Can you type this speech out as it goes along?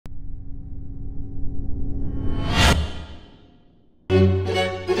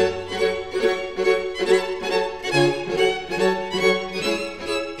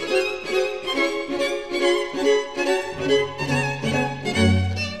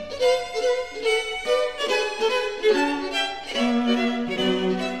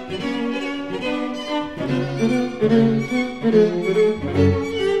Thank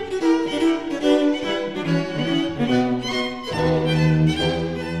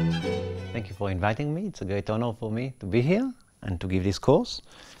you for inviting me. It's a great honor for me to be here and to give this course.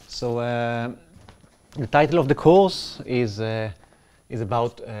 So the title of the course is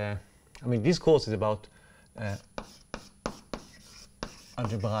about, this course is about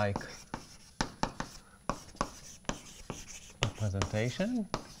algebraic representation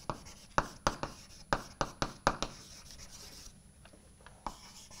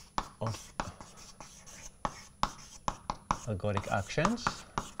of ergodic actions,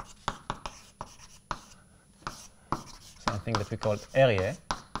 something that we call area.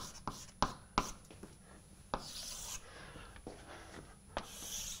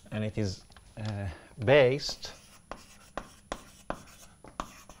 And it is based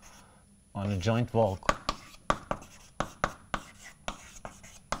on a joint work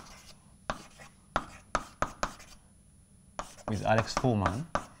with Alex Fuhrman.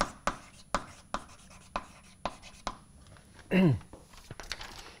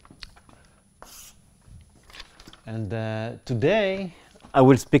 And today I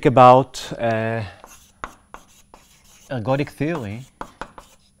will speak about ergodic theory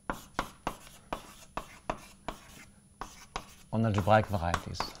on algebraic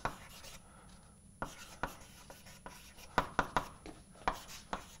varieties.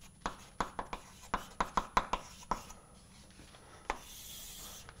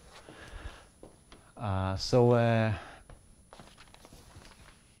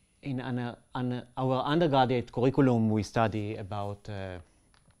 In our undergraduate curriculum, we study about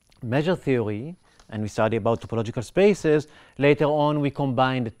measure theory, and we study about topological spaces. Later on, we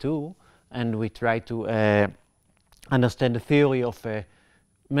combine the two, and we try to understand the theory of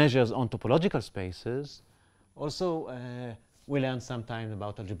measures on topological spaces. Also, we learn sometimes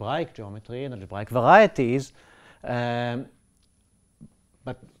about algebraic geometry and algebraic varieties, but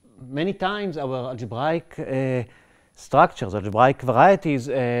many times our algebraic structures, algebraic varieties,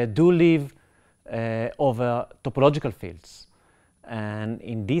 do live over topological fields. And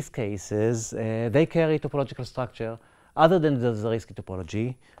in these cases, they carry topological structure other than the Zariski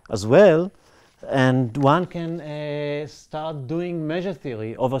topology as well. And one can start doing measure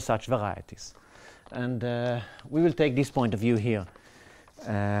theory over such varieties. And we will take this point of view here.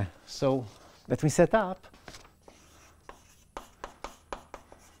 So let me set up.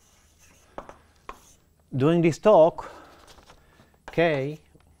 During this talk, K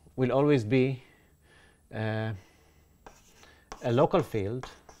will always be a local field,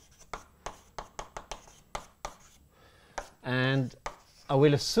 and I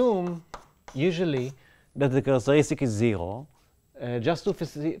will assume usually that the characteristic is 0, just to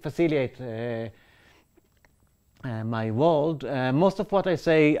facilitate my world. Most of what I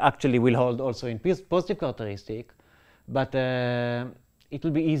say actually will hold also in positive characteristic, but it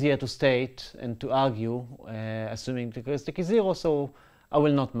will be easier to state and to argue, assuming the characteristic is 0, so I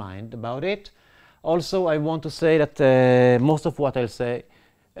will not mind about it. Also, I want to say that most of what I'll say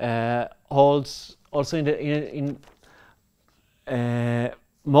holds also in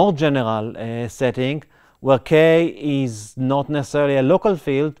more general setting, where K is not necessarily a local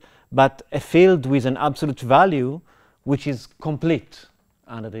field, but a field with an absolute value, which is complete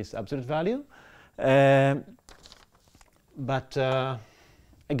under this absolute value. But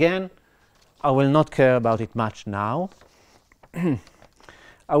again, I will not care about it much now.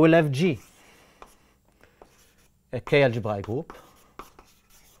 I will have G, a K algebraic group.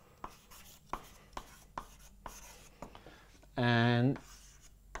 And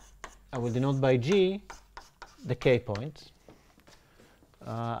I will denote by G the K points.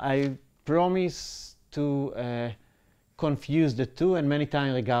 I promise to confuse the two, and many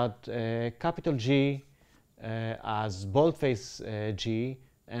times regard capital G as boldface G,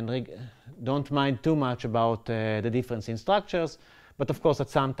 and don't mind too much about the difference in structures. But of course, at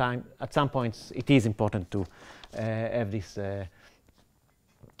some points, it is important to have this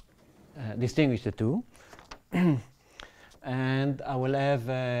distinguish the two. And I will have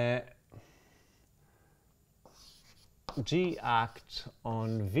G act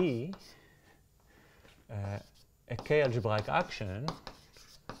on V, a K algebraic action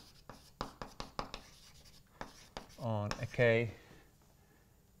on a K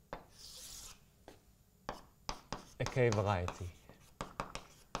variety.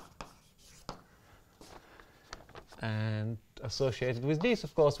 And associated with this,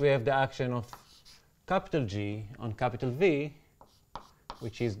 of course, we have the action of capital G on capital V,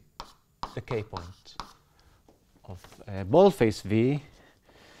 which is the K point of boldface V.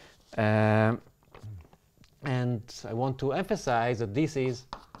 And I want to emphasize that this is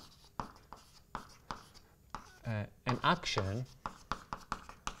an action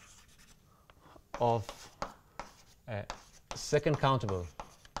of a second countable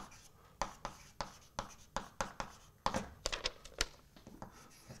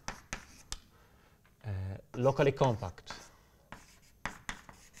locally compact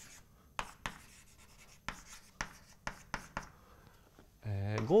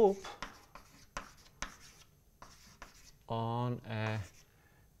group on a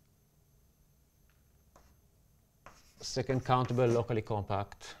second countable locally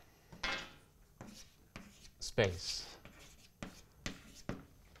compact space.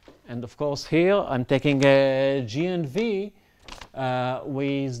 And of course here I'm taking a G and V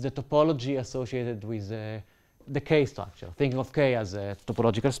with the topology associated with the K structure, thinking of K as a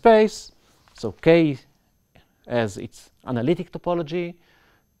topological space. So K as its analytic topology,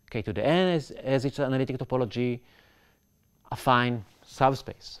 K to the n as its analytic topology, affine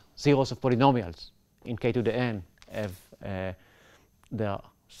subspace. Zeros of polynomials in K to the n have their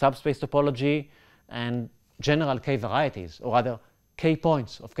subspace topology, and general K varieties, or rather K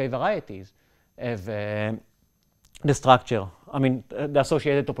points of K varieties, have the structure, I mean, the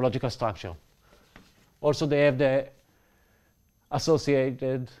associated topological structure. Also, they have the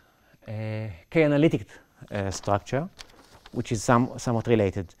associated K analytic structure, which is somewhat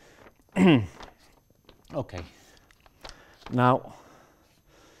related. Okay. Now,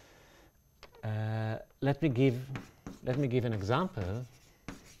 let me give an example,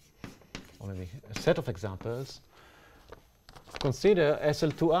 or maybe a set of examples. Consider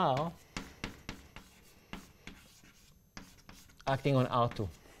SL2R acting on R2.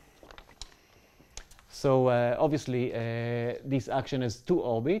 So obviously, this action has two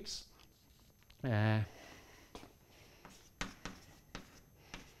orbits.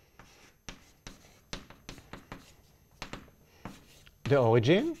 The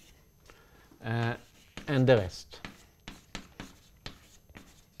origin and the rest.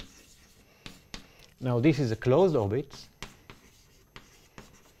 Now this is a closed orbit,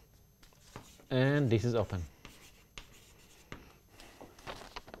 and this is open.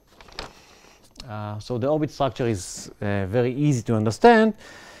 So the orbit structure is very easy to understand.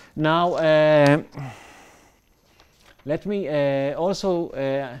 Now let me also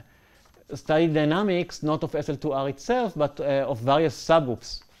study dynamics not of SL2R itself, but of various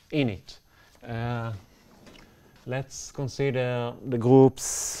subgroups in it. Let's consider the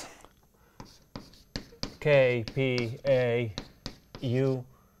groups K, P, A, U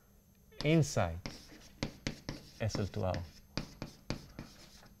inside SL2R.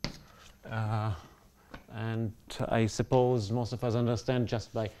 And I suppose most of us understand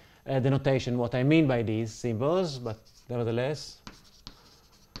just by the notation what I mean by these symbols, but nevertheless,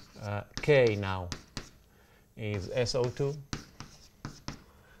 K now is SO2,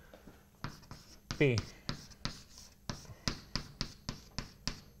 P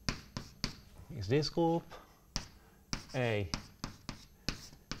is this group, A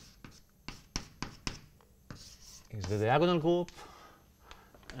is the diagonal group,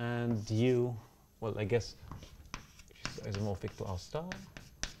 and U, well, I guess is isomorphic to R star.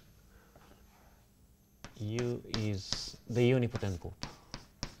 U is the unipotent group,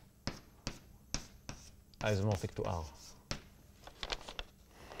 isomorphic to R.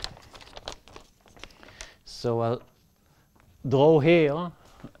 So I'll draw here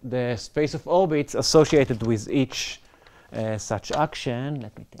the space of orbits associated with each such action.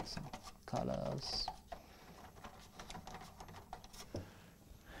 Let me take some colors.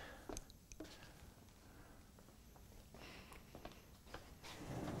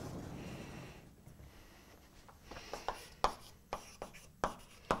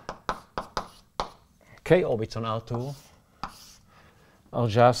 K orbits on R2 are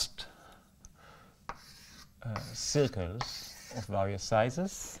just circles of various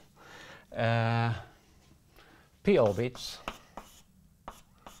sizes. P orbits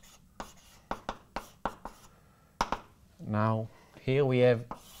now here we have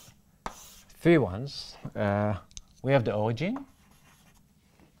three ones. We have the origin,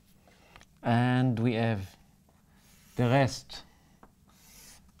 and we have the rest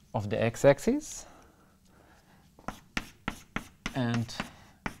of the x-axis, and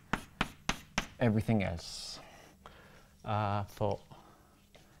everything else. For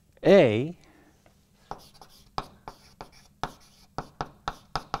A,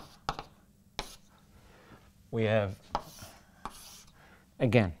 we have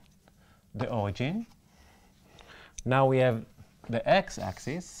again the origin. Now we have the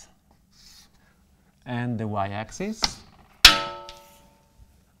x-axis and the y-axis,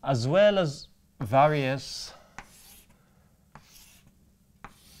 as well as various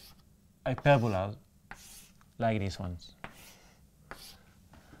hyperbolas like these ones.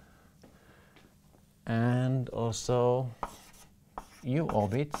 And also U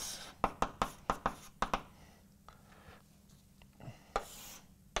orbits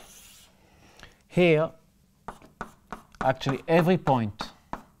here. Actually, every point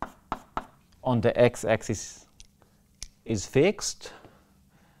on the x-axis is fixed,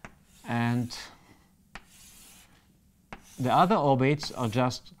 and the other orbits are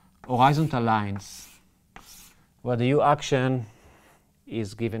just horizontal lines where the u action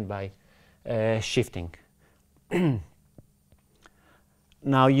is given by shifting.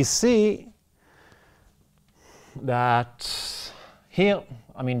 Now you see that here,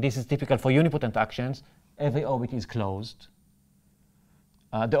 I mean, this is typical for unipotent actions. Every orbit is closed.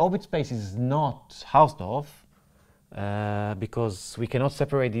 The orbit space is not Hausdorff because we cannot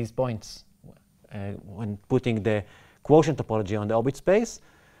separate these points when putting the quotient topology on the orbit space.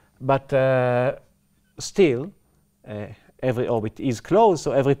 But still, every orbit is closed,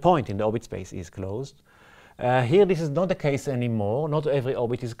 so every point in the orbit space is closed. Here, this is not the case anymore. Not every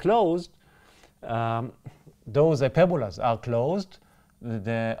orbit is closed. Those hyperbolas are closed.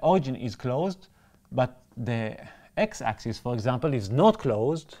 The origin is closed, but the x-axis, for example, is not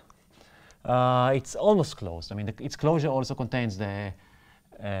closed. It's almost closed. I mean, its closure also contains the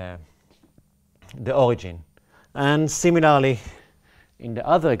origin. And similarly, in the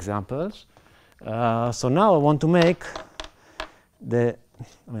other examples. So now I want to make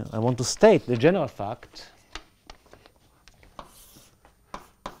I want to state the general fact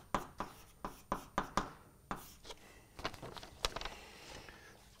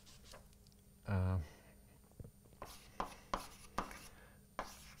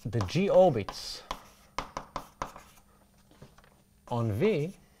the G orbits on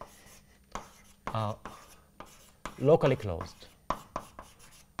V are locally closed.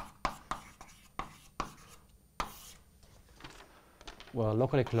 Well,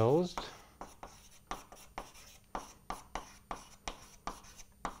 locally closed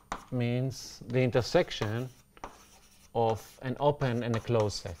means the intersection of an open and a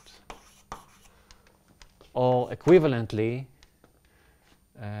closed set. Or equivalently,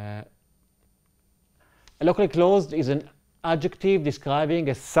 a locally closed is an adjective describing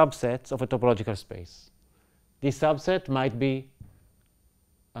a subset of a topological space. This subset might be,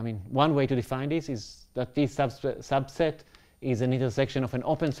 I mean, one way to define this is that this subset is an intersection of an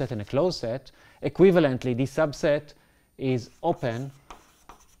open set and a closed set. Equivalently, this subset is open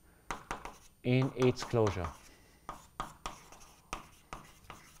in its closure.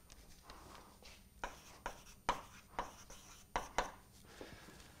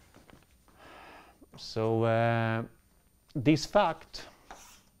 So this fact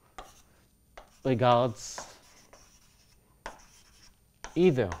regards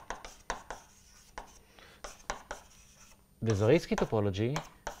either the Zariski topology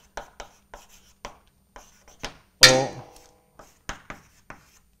or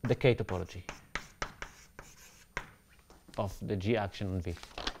the K topology of the G action on V.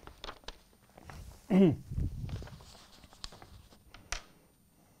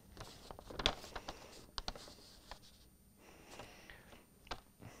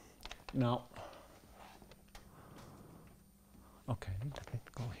 Now, okay, let me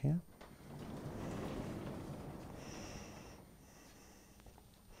go here.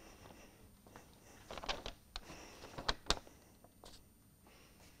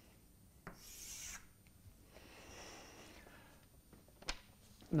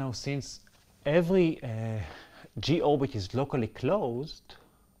 Now, since every G orbit is locally closed,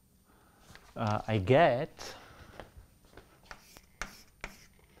 I get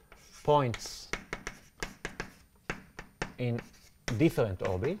points in different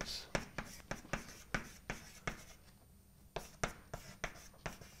orbits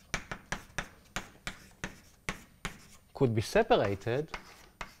could be separated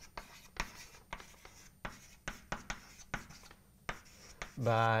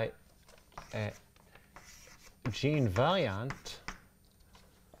by a G invariant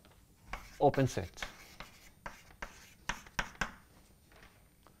open set.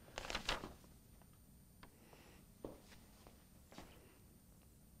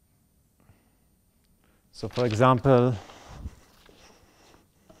 So, for example,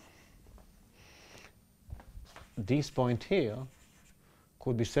 this point here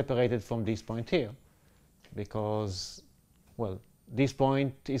could be separated from this point here because, well, this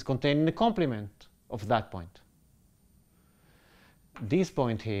point is contained in the complement of that point. This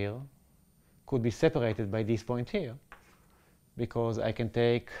point here could be separated by this point here because I can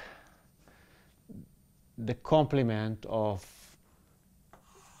take the complement of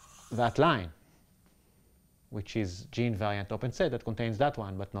that line. which is G invariant open set that contains that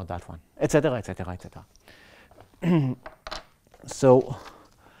one, but not that one, etc., etc., etc. So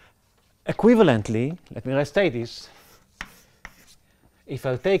equivalently, let me restate this. If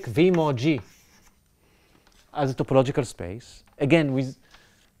I take V mod G as a topological space, again,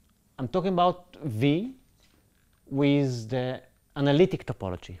 I'm talking about V with the analytic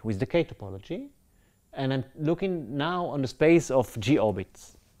topology, with the K topology, and I'm looking now on the space of G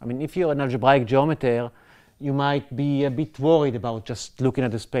orbits. I mean, if you're an algebraic geometer, you might be a bit worried about just looking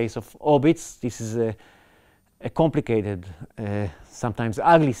at the space of orbits. This is a complicated, sometimes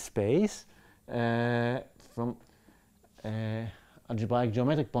ugly space from algebraic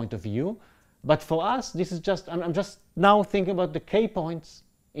geometric point of view. But for us, this is just, I'm just now thinking about the K points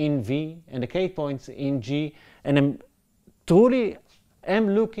in V and the K points in G, and I'm truly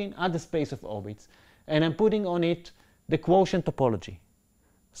looking at the space of orbits, and I'm putting on it the quotient topology.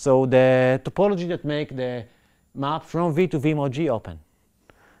 So the topology that make the map from V to V mod G open.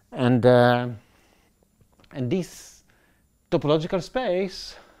 And this topological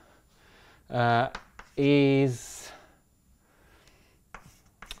space is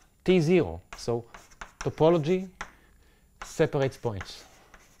T0. So topology separates points.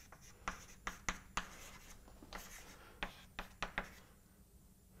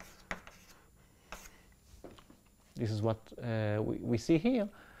 This is what we see here.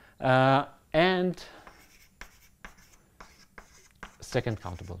 And second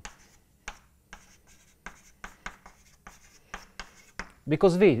countable.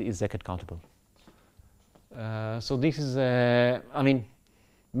 Because V is second countable. So this is, I mean,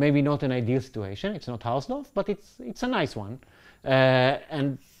 maybe not an ideal situation. It's not Hausdorff, but it's a nice one.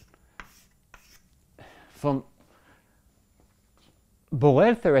 And from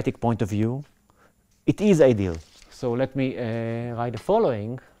Borel theoretic point of view, it is ideal. So let me write the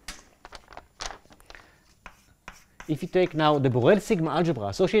following. If you take now the Borel sigma algebra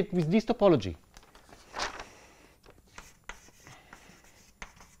associated with this topology,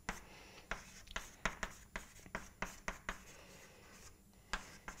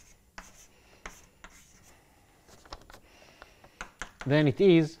 then it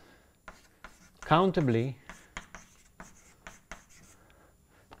is countably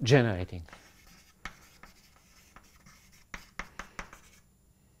generating.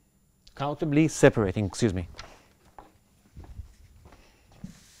 Countably separating, excuse me.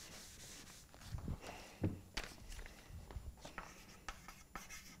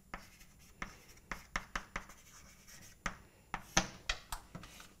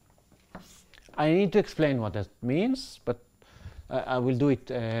 I need to explain what that means, but I will do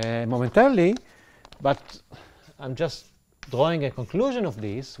it momentarily. But I'm just drawing a conclusion of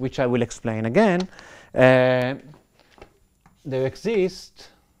this, which I will explain again. There exists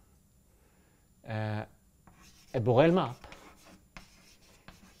a Borel map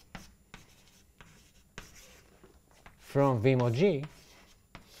from V mod G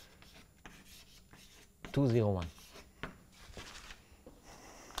to 0, 1.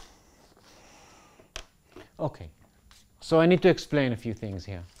 Okay, so I need to explain a few things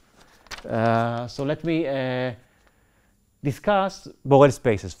here. So let me discuss Borel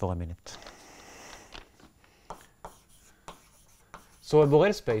spaces for a minute. So a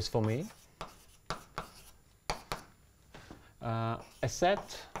Borel space for me, a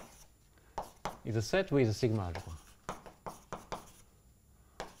set is a set with a sigma algebra.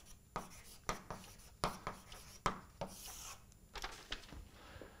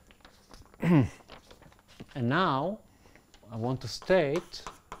 And now I want to state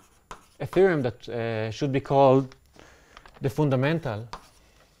a theorem that should be called the fundamental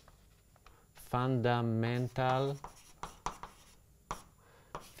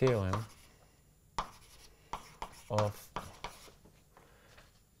theorem of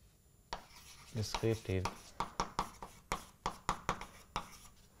descriptive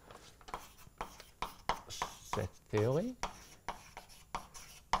set theory.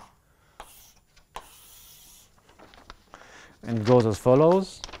 And it goes as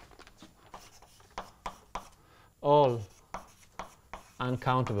follows. All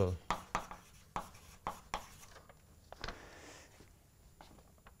uncountable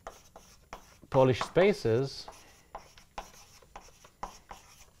Polish spaces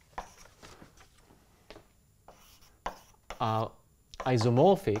are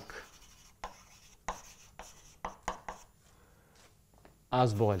isomorphic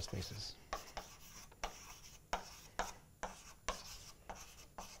as Borel spaces.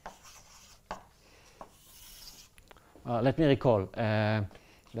 Let me recall that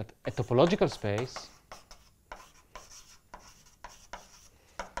a topological space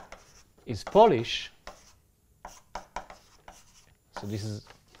is Polish So this is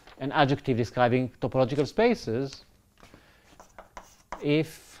an adjective describing topological spaces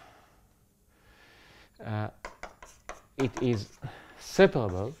if it is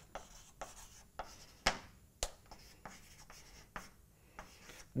separable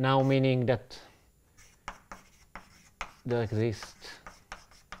now, meaning that there exists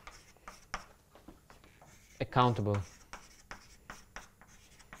a countable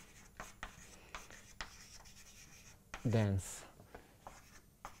dense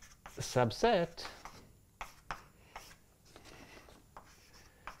subset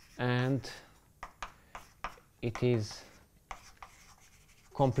and it is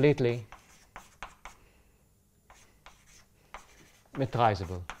completely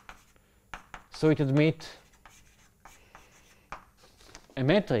metrizable. So it admits a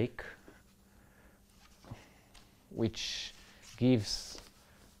metric which gives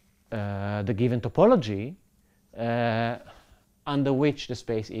the given topology under which the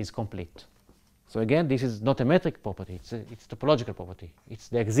space is complete. So again, this is not a metric property, it's a topological property. It's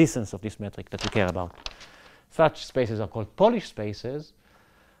the existence of this metric that we care about. Such spaces are called Polish spaces.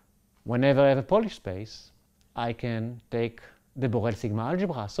 Whenever I have a Polish space, I can take the Borel sigma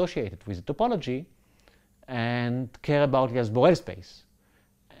algebra associated with the topology and care about it as Borel space.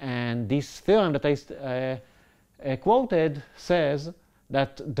 And this theorem that I quoted says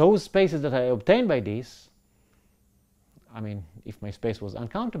that those spaces that I obtain by this, I mean, if my space was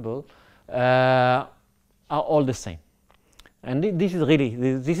uncountable, are all the same. And this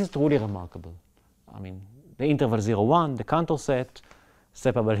is truly remarkable. I mean, the interval 0, 1, the Cantor set,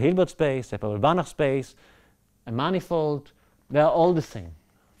 separable Hilbert space, separable Banach space, a manifold, they are all the same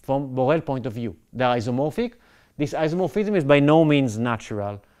from Borel point of view. They are isomorphic. This isomorphism is by no means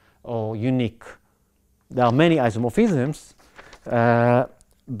natural or unique. There are many isomorphisms,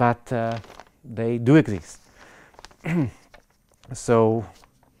 but they do exist. So,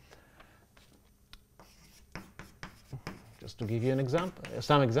 just to give you an example,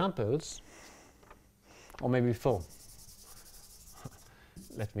 some examples, or maybe four.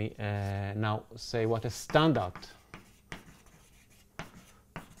 Let me now say what a standard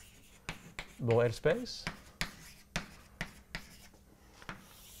Borel space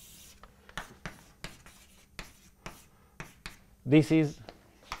this is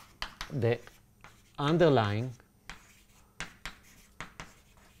the underlying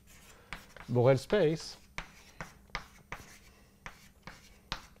Borel space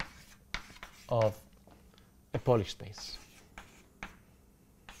of a Polish space.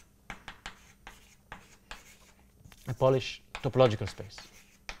 A Polish topological space.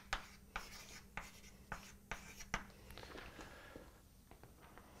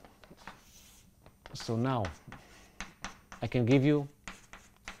 So now I can give you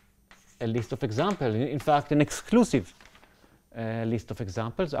a list of examples, in fact an exclusive list of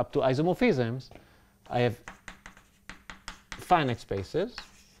examples up to isomorphisms. I have finite spaces,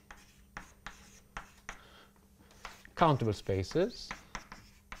 countable spaces,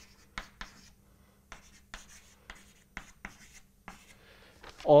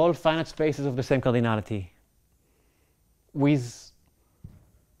 all finite spaces of the same cardinality with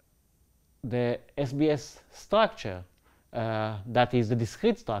the SBS structure, that is the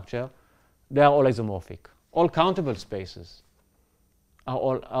discrete structure, they are all isomorphic. All countable spaces are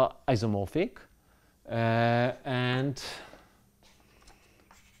all isomorphic, and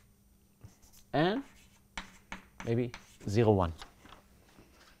maybe 0, 1.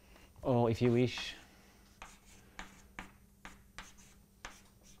 Or if you wish,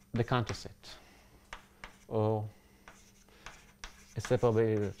 the Cantor set, or a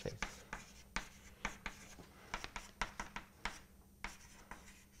separable space.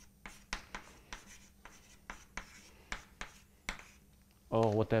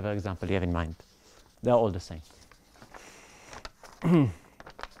 Or whatever example you have in mind. They are all the same.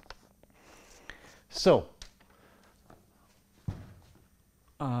 So,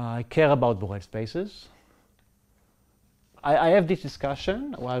 I care about Borel spaces. I have this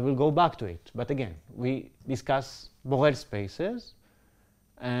discussion, well, I will go back to it. But again, we discuss Borel spaces,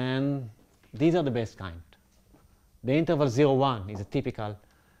 and these are the best kind. The interval 0, 1 is a typical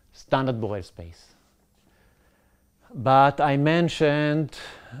standard Borel space. But I mentioned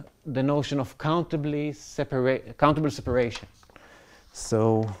the notion of countable separation.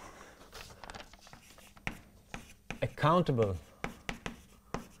 So, a countably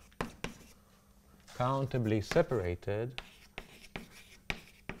separated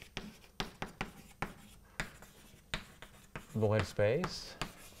Borel space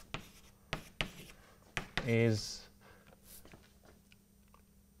is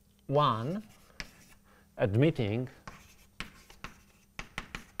one admitting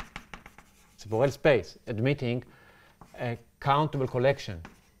It's a Borel space admitting a countable collection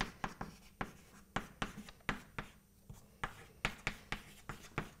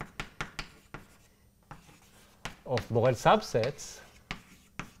of Borel subsets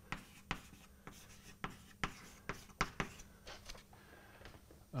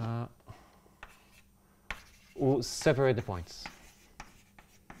who separate the points.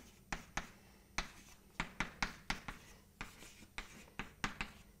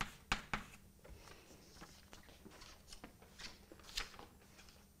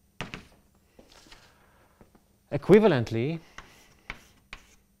 Equivalently,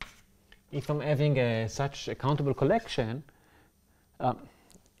 if I'm having such a countable collection,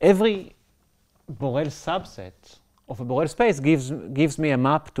 every Borel subset of a Borel space gives me a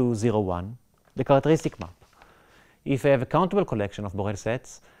map to 0, 1, the characteristic map. If I have a countable collection of Borel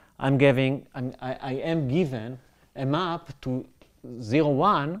sets, I am given a map to 0,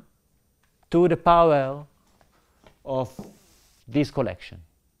 1 to the power of this collection.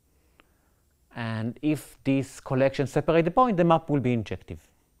 And if this collection separates the point, the map will be injective.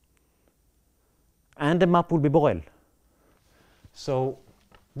 And the map will be Borel. So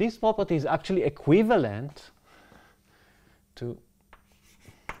this property is actually equivalent to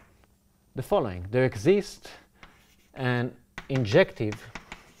the following. There exists an injective,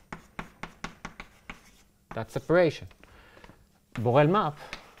 that separation, Borel map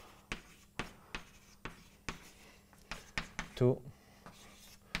to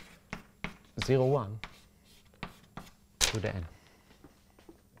 0, 1 to the n.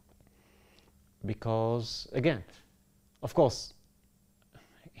 Because, again, of course,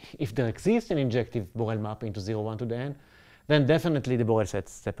 if there exists an injective Borel map into 0, 1 to the n, then definitely the Borel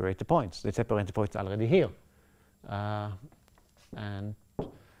sets separate the points. They separate the points already here. And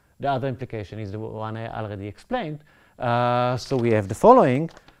the other implication is the one I already explained. So we have the following,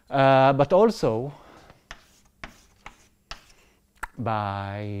 but also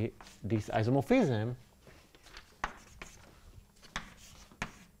by this isomorphism,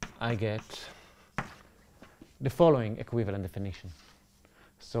 I get the following equivalent definition.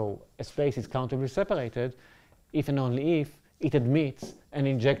 So a space is countably separated if and only if it admits an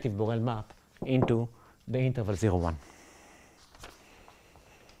injective Borel map into the interval 0, 1.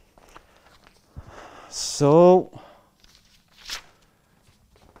 So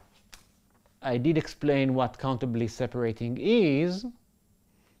I did explain what countably separating is,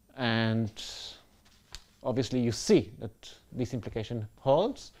 and obviously you see that this implication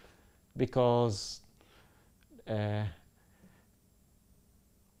holds because a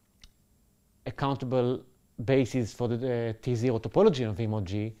countable basis for the T0 topology of V mod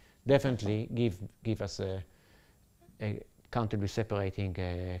G definitely give us a countably separating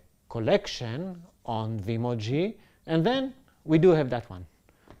collection on V mod G, and then we do have that one,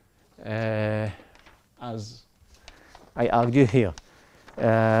 as I argue here.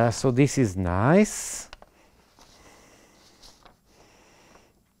 So this is nice.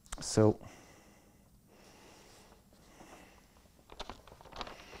 So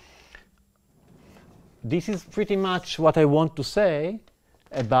this is pretty much what I want to say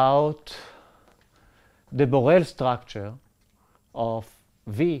about the Borel structure of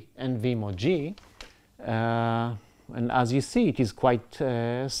V and V mod G. And as you see, it is quite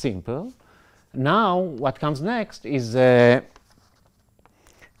simple. Now, what comes next is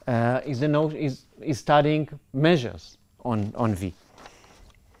studying measures on V.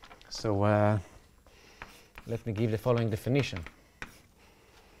 So let me give the following definition.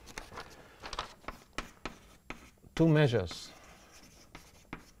 Two measures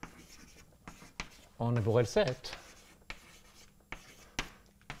on a Borel set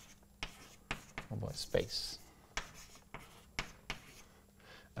or Borel space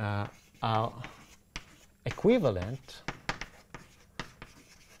are equivalent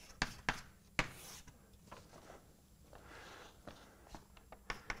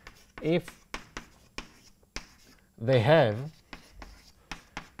if they have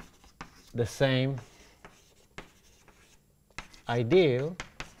the same ideal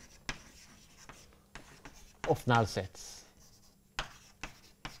of null sets.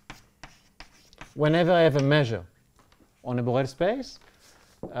 Whenever I have a measure on a Borel space,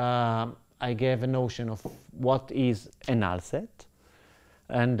 I give a notion of what is a null set,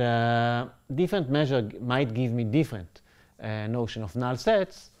 and different measure might give me different notion of null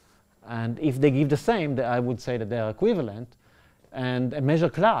sets, and if they give the same, I would say that they are equivalent. And a measure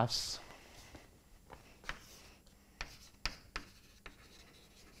class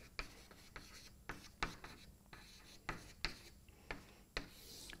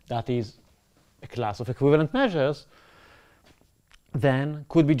that is a class of equivalent measures then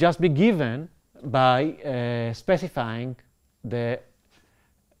could be just be given by specifying the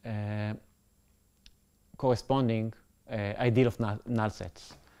corresponding ideal of null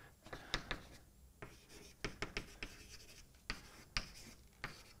sets.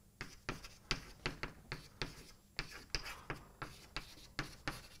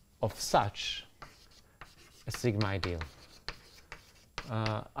 Of such a sigma ideal.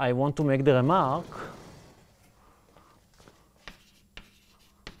 I want to make the remark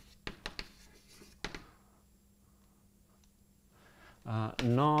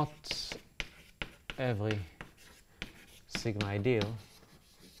not every sigma ideal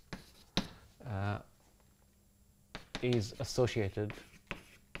is associated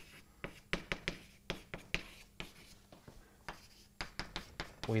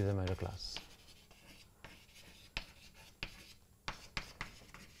with the measure class.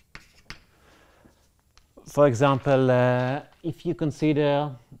 For example, if you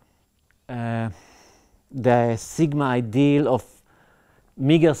consider the sigma ideal of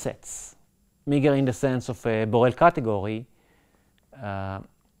meager sets, meager in the sense of a Borel category,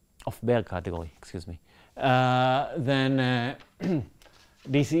 of Baire category, excuse me, then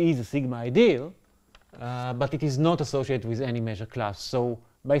this is a sigma ideal, but it is not associated with any measure class. So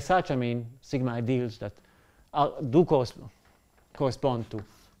by such, I mean sigma ideals that do correspond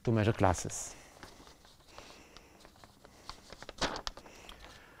to measure classes.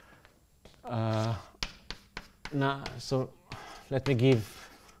 Now, so let me give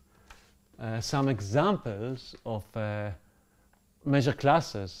some examples of measure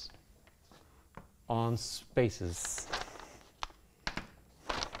classes on spaces.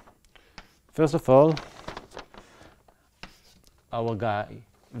 First of all, our guy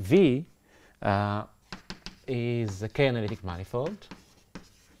V is a k-analytic manifold.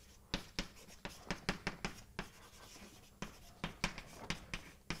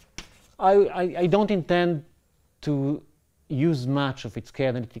 I don't intend to use much of its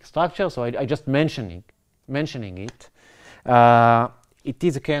k-analytic structure, so I just mentioning it. It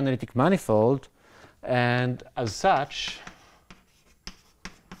is a k-analytic manifold, and as such,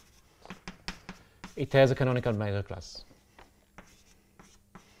 it has a canonical measure class.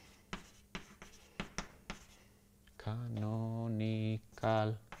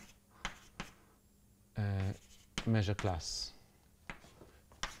 Canonical measure class.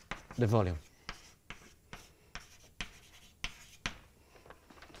 The volume.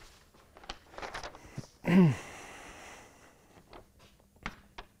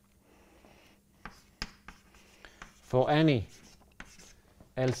 For any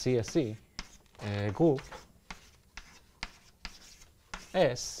LCSE group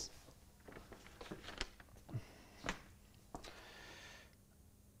S,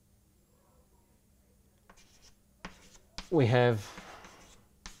 we have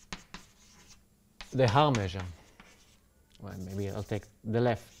the Haar measure. Well, maybe I'll take the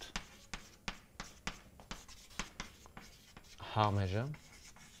left Haar measure.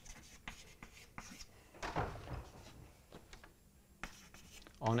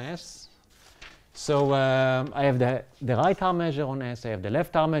 On S. So I have the right Haar measure on S, I have the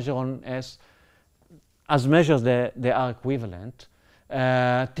left Haar measure on S. As measures, they are equivalent.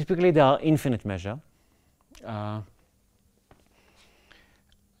 Typically, they are infinite measure.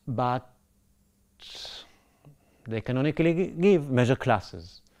 But they canonically give measure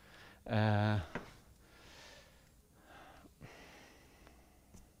classes.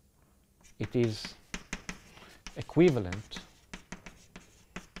 It is equivalent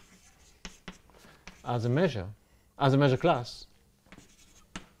as a measure class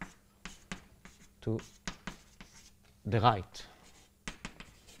to the right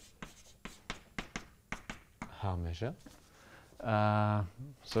Haar measure.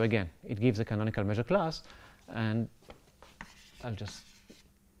 So again, it gives a canonical measure class, and I'll just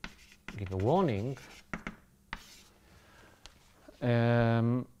give a warning.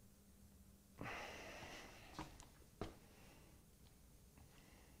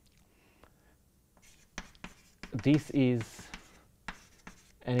 This is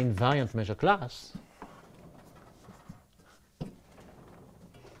an invariant measure class.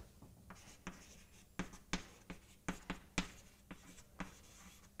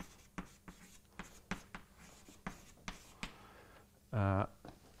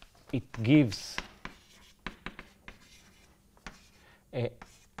 It gives a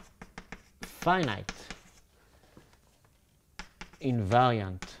finite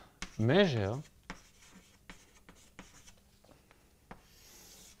invariant measure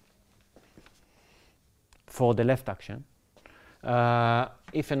for the left action,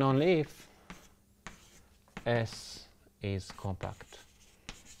 if and only if S is compact.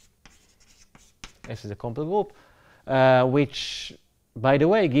 S is a compact group, which, by the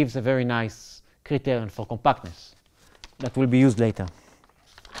way, gives a very nice criterion for compactness that will be used later.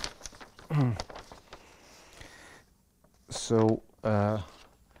 So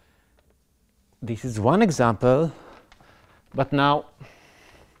this is one example, but now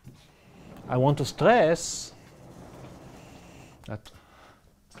I want to stress that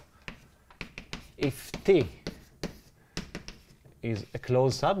if T is a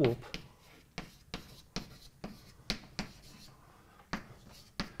closed subgroup,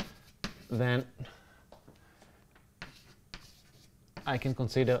 then I can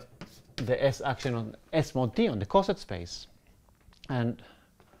consider the S action on S mod T on the coset space. And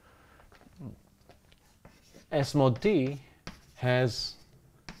S mod T has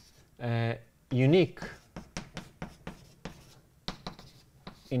a unique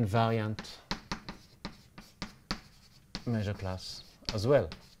invariant measure class as well.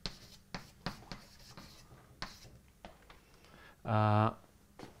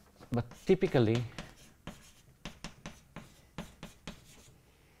 But typically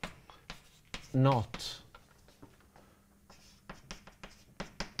not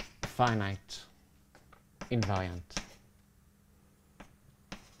finite invariant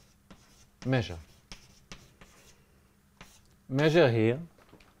measure. Measure here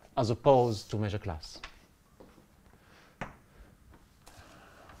as opposed to measure class.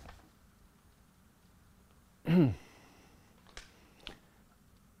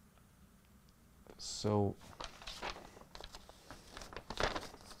 So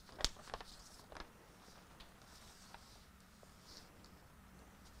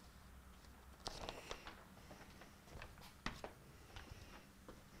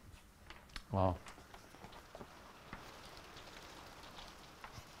wow.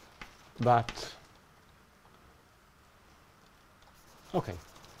 But okay.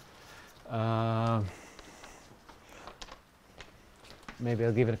 Maybe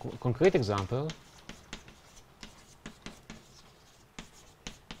I'll give a concrete example.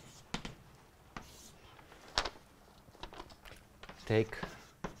 Take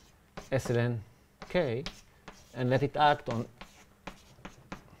S ln K and let it act on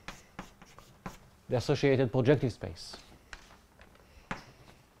the associated projective space.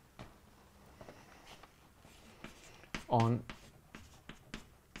 On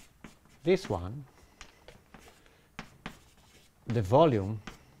this one, the volume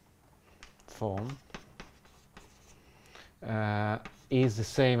form is the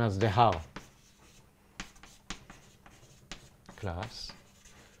same as the Haar class.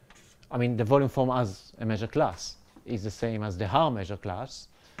 I mean, the volume form as a measure class is the same as the Haar measure class,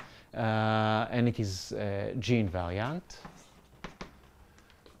 and it is G invariant.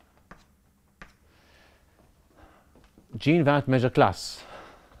 G invariant measure class,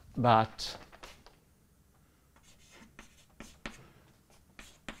 but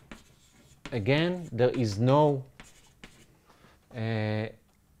again, there is no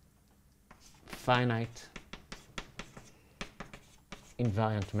finite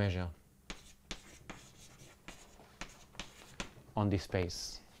invariant measure on this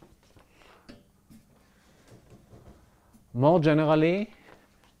space. More generally,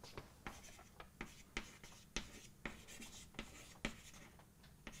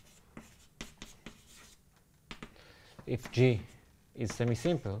 if G is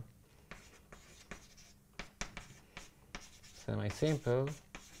semi-simple,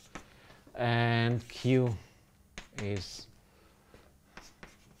 and Q is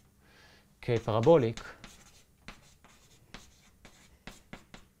K parabolic,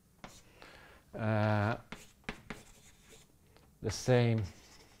 the same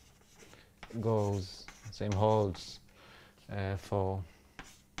holds for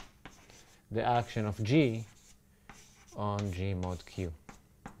the action of G on G mod Q.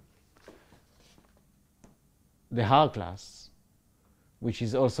 The Haar class, which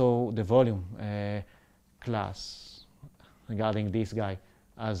is also the volume class regarding this guy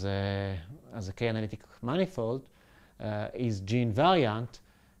as a K-analytic manifold, is G invariant,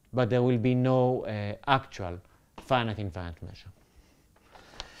 but there will be no actual finite invariant measure.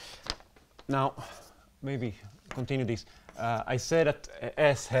 Now, maybe continue this. I said that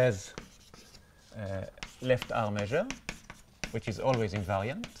S has left R measure, which is always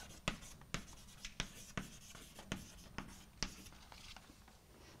invariant.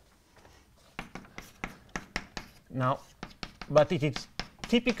 Now, but it is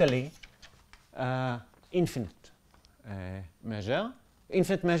typically infinite measure.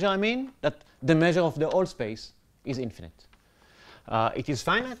 Infinite measure, I mean that the measure of the whole space is infinite. It is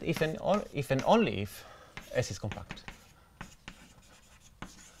finite if and only if S is compact.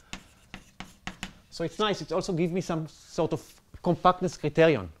 So it's nice. It also gives me some sort of compactness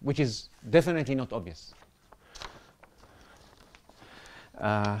criterion, which is definitely not obvious.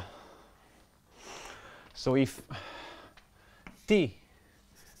 So if T,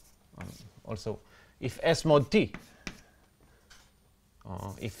 also if S mod T,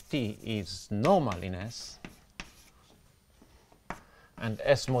 if T is normal in S, and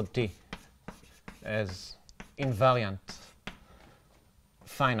S mod T as invariant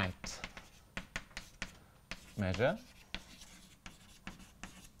finite measure,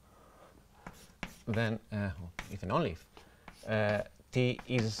 then if and only if T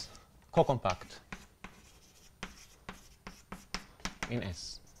is co-compact in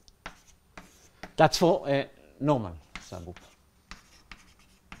S. That's for a normal subgroup.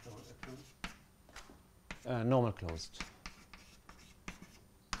 Normal closed.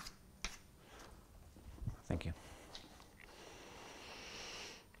 Thank you.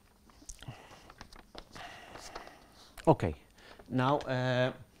 Okay, now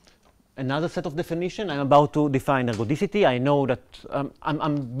another set of definition. I'm about to define ergodicity. I know that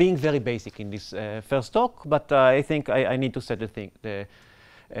I'm being very basic in this first talk, but I think I need to set the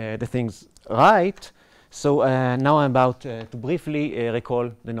things right. So now I'm about to briefly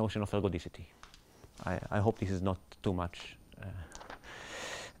recall the notion of ergodicity. I hope this is not too much.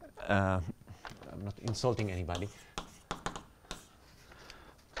 I'm not insulting anybody.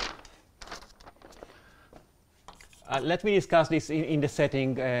 Let me discuss this in the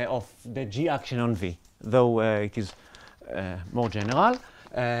setting of the G action on V, though it is more general.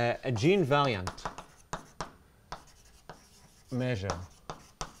 A G invariant measure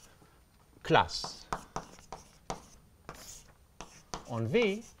class on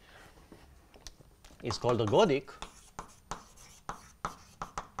V is called ergodic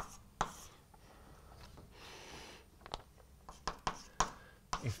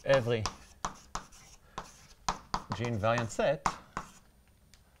if every G invariant set,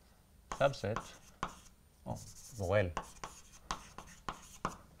 subset, Borel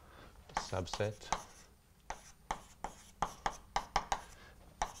subset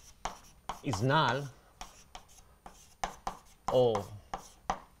is null or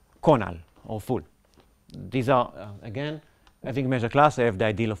conal or full. These are, again, having measure class, I have the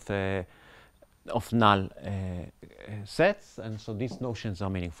ideal of null sets, and so these notions are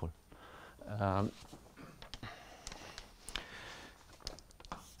meaningful.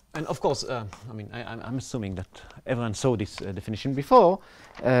 And of course, I mean, I'm assuming that everyone saw this definition before,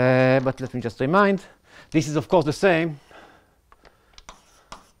 but let me just remind, this is of course the same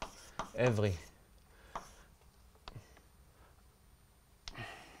every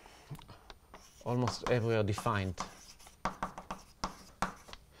almost everywhere defined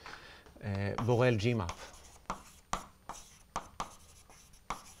Borel G map.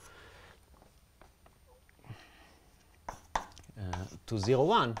 To 0,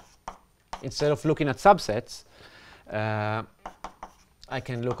 1, instead of looking at subsets, I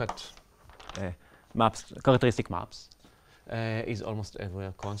can look at maps, characteristic maps, is almost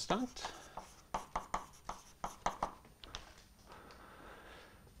everywhere constant.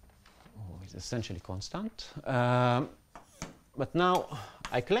 It's essentially constant. But now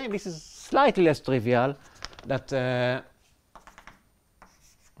I claim this is slightly less trivial, that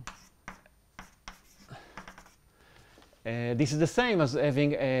this is the same as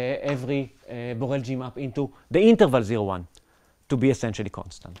having every Borel G map into the interval 0, 1 to be essentially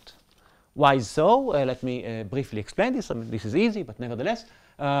constant. Why so? Let me briefly explain this. I mean, this is easy, but nevertheless,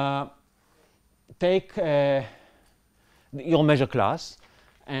 take your measure class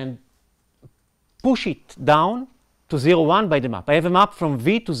and push it down to 0, 1 by the map. I have a map from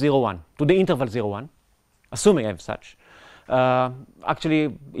V to 0, 1, to the interval 0, 1, assuming I have such.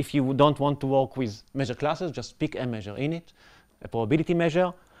 Actually, if you don't want to work with measure classes, just pick a measure in it, a probability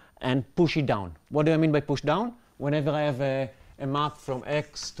measure, and push it down. What do I mean by push down? Whenever I have a map from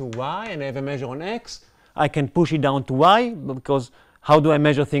X to Y and I have a measure on X, I can push it down to Y, because how do I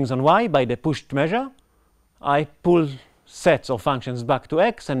measure things on Y? By the pushed measure. I pull sets or functions back to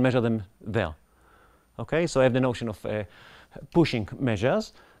X and measure them there. Okay, so I have the notion of pushing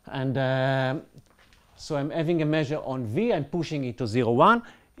measures. And so I'm having a measure on V, I'm pushing it to 0, 1.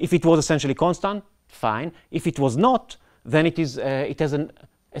 If it was essentially constant, fine. If it was not, then it has a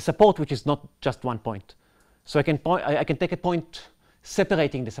support which is not just one point. So I can take a point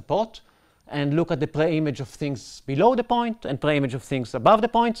separating the support and look at the pre-image of things below the point and pre-image of things above the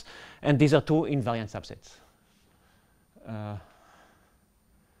points, and these are two invariant subsets.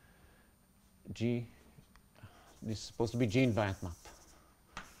 G, this is supposed to be G invariant map.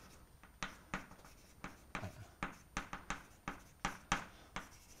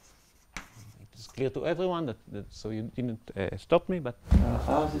 clear to everyone, so you didn't stop me, but...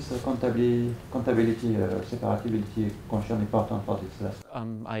 How is this compatibility, separability function important for this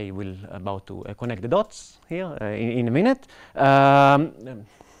lesson? I will about to connect the dots here in a minute. Now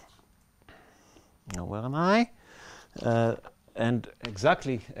where am I? And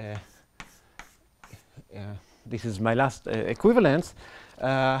exactly, this is my last equivalence.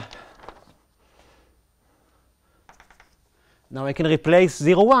 Now I can replace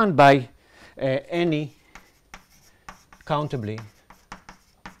 0, 1 by any countably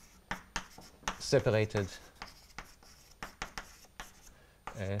separated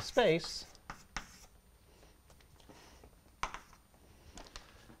space.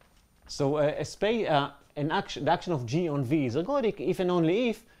 So the action of G on V is ergodic if and only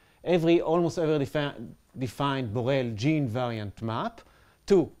if almost every defined Borel G invariant map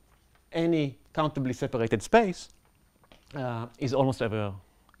to any countably separated space is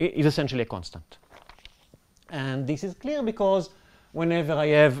essentially a constant. And this is clear because whenever I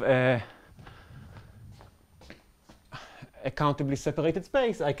have a countably separated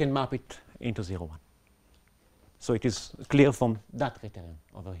space, I can map it into 0, 1. So it is clear from that criterion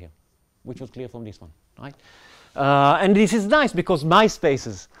over here, which was clear from this one, right? And this is nice because my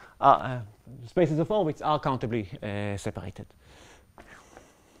spaces of orbits are countably separated.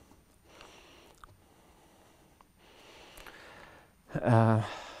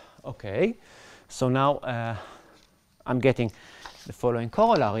 Okay, so now I'm getting the following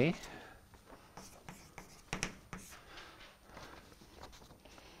corollary.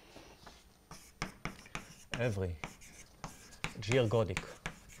 Every G-ergodic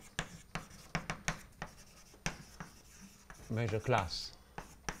measure class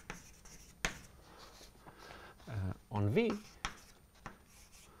on V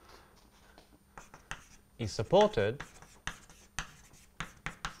is supported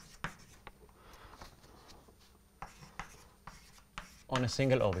on a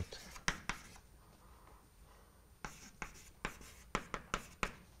single orbit.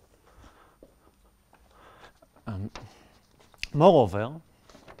 Moreover,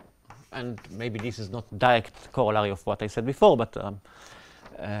 and maybe this is not direct corollary of what I said before, but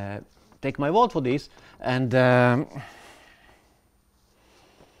take my word for this, and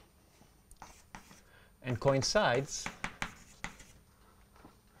coincides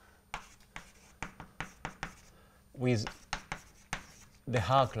with the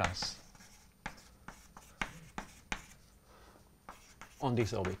Haar class on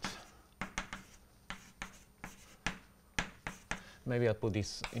this orbit. Maybe I'll put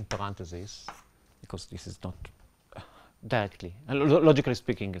this in parentheses because this is not directly, logically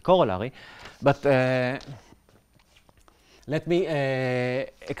speaking, a corollary. But let me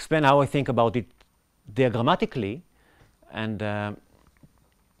explain how I think about it diagrammatically, and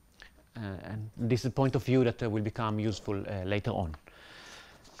this is a point of view that will become useful later on.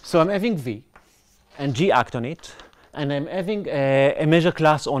 So I'm having V, and G act on it, and I'm having a measure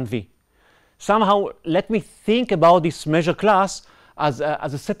class on V. Somehow, let me think about this measure class as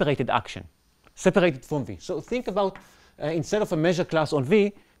a separated action, separated from V. So think about, instead of a measure class on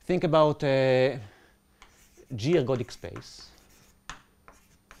V, think about G-ergodic space.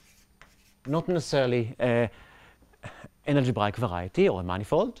 Not necessarily an algebraic variety or a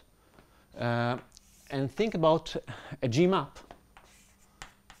manifold. And think about a G map,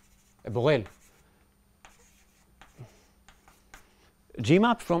 a Borel. G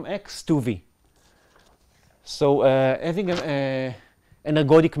map from X to V. So having an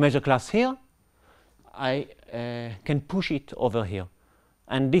ergodic measure class here, I can push it over here.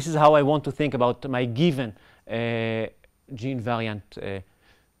 And this is how I want to think about my given G-invariant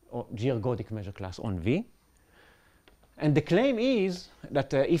or G-ergodic measure class on V. And the claim is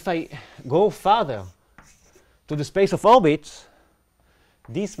that if I go further to the space of orbits,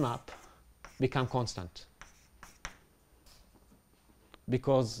 this map becomes constant.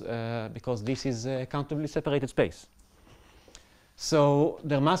 Because this is a countably separated space. So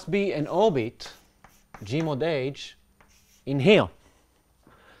there must be an orbit, G mod H, in here,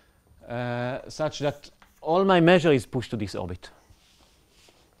 such that all my measure is pushed to this orbit.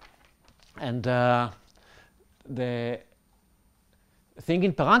 And the thing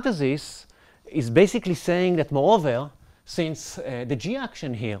in parentheses is basically saying that, moreover, since the G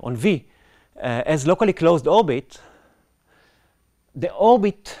action here on V has locally closed orbit, the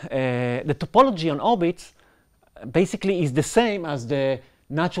orbit, the topology on orbits basically is the same as the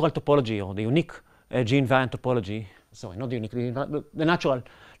natural topology or the unique G-invariant topology. Sorry, not the unique, the natural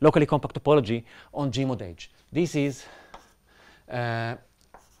locally compact topology on G mod H. This is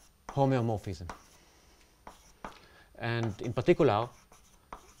homeomorphism. And in particular,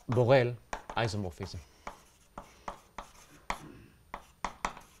 Borel isomorphism.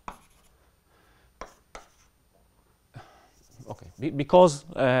 Okay, because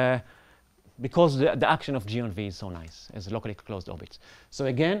the action of G on V is so nice as locally closed orbits. So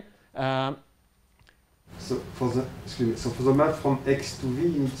again, so for the map from X to V,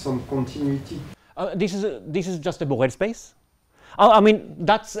 you need some continuity. This is just a Borel space. I mean,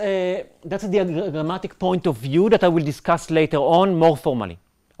 that's a diagrammatic point of view that I will discuss later on more formally.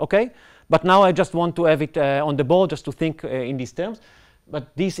 Okay, but now I just want to have it on the board just to think in these terms.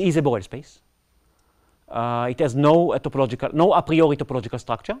 But this is a Borel space. It has no a priori topological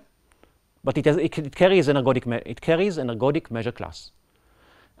structure, but it carries an ergodic measure class.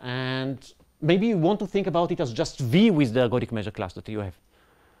 And maybe you want to think about it as just V with the ergodic measure class that you have,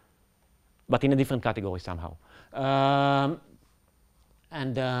 but in a different category somehow.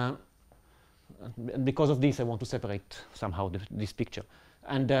 And because of this, I want to separate somehow this picture.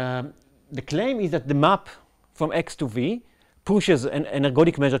 And the claim is that the map from X to V pushes an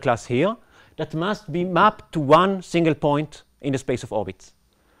ergodic measure class here that must be mapped to one single point in the space of orbits.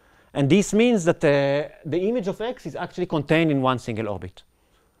 And this means that the image of X is actually contained in one single orbit.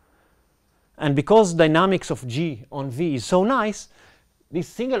 And because dynamics of G on V is so nice, this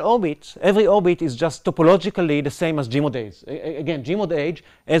single orbit, every orbit is just topologically the same as G mod H. Again, G mod H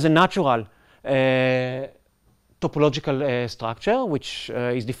has a natural topological structure, which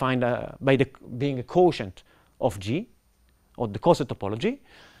is defined by being a quotient of G, or the Coset topology.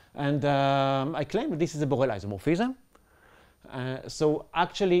 And I claim that this is a Borel isomorphism. So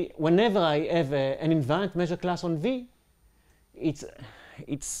actually, whenever I have an invariant measure class on V, it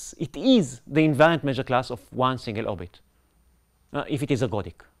is the invariant measure class of one single orbit, if it is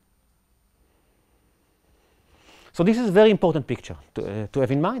ergodic. So this is a very important picture to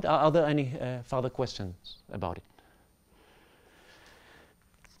have in mind. Are there any further questions about it?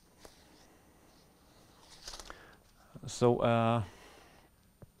 So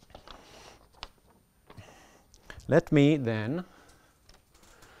let me then,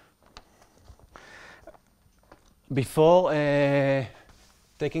 before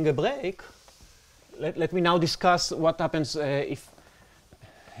taking a break, let me now discuss what happens if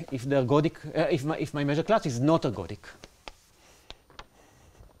the ergodic, if my measure class is not ergodic.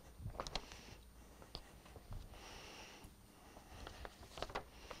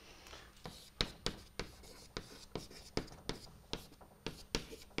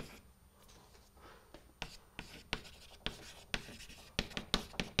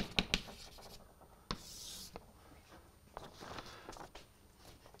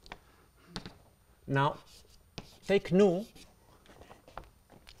 Now, take nu,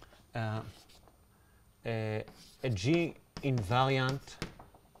 a G invariant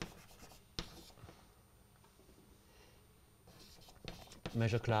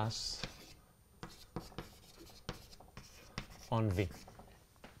measure class on V.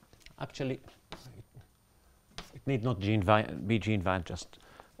 Actually, it need not be G invariant just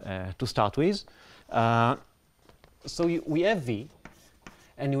to start with. So we have V,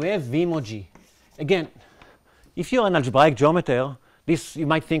 and we have V mod G. Again, if you're an algebraic geometer, you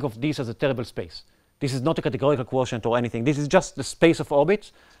might think of this as a terrible space. This is not a categorical quotient or anything. This is just the space of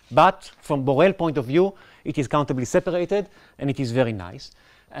orbits. But from Borel point of view, it is countably separated, and it is very nice.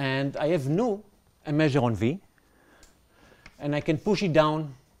 And I have nu, a measure on V, and I can push it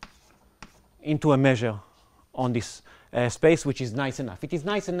down into a measure on this space, which is nice enough. It is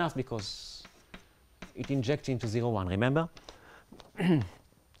nice enough because it injects into 0, 1, remember?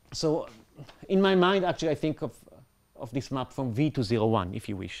 So in my mind, actually, I think of this map from V to 0, 1, if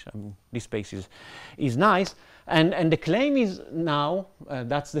you wish. I mean, this space is nice. And the claim is now,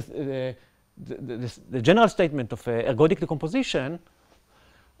 that's the general statement of ergodic decomposition,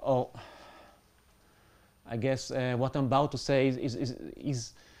 or I guess what I'm about to say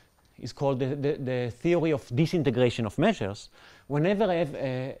is called the theory of disintegration of measures. Whenever I have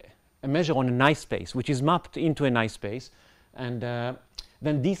a measure on a nice space, which is mapped into a nice space, and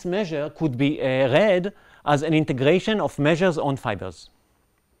then this measure could be read as an integration of measures on fibers.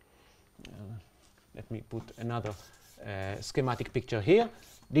 Let me put another schematic picture here.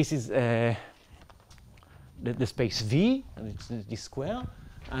 This is the space V, and it's this square,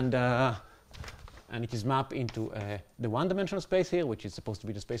 and it is mapped into the one-dimensional space here, which is supposed to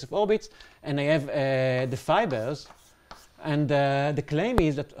be the space of orbits. And I have the fibers, and the claim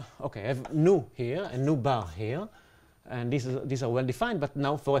is that, okay, I have nu here and nu bar here, and these are well defined. But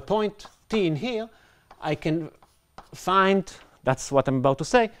now for a point t in here, I can find, that's what I'm about to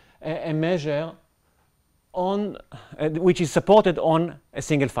say, a measure on which is supported on a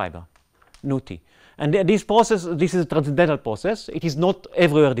single fiber, nu t. And this process, this is a transcendental process. It is not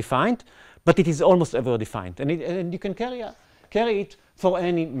everywhere defined, but it is almost ever defined. And you can carry it for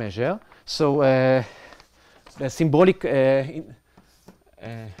any measure. So the symbolic way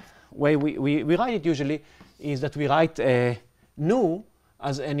we write it usually is that we write nu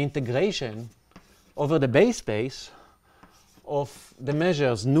as an integration over the base space of the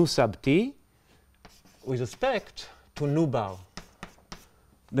measures nu sub t with respect to nu bar,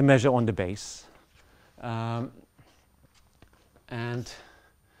 the measure on the base. And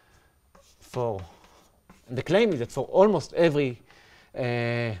the claim is that for almost every,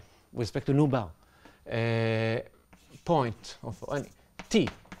 with respect to nu bar, point of t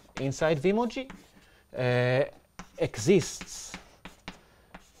inside V mod G exists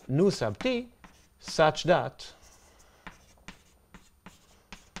nu sub t such that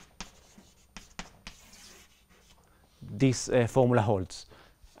this formula holds.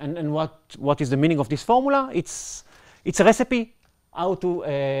 And what is the meaning of this formula? It's a recipe how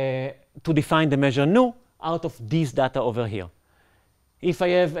to define the measure nu out of this data over here. If I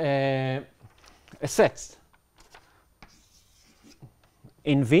have a set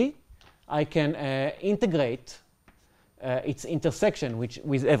in V, I can integrate its intersection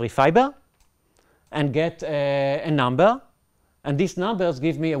with every fiber and get a number. And these numbers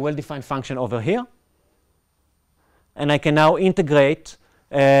give me a well-defined function over here. And I can now integrate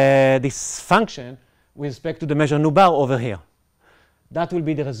this function with respect to the measure nu bar over here. That will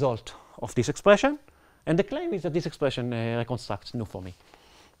be the result of this expression. And the claim is that this expression reconstructs nu for me.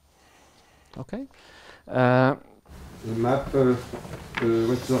 Okay. The map,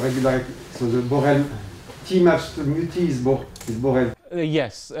 what's the regularity? So the Borel T maps to mu T is Borel.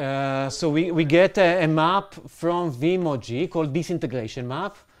 Yes. So we get a map from V mod G called disintegration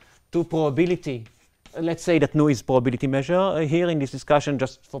map to probability. Let's say that nu is probability measure here in this discussion,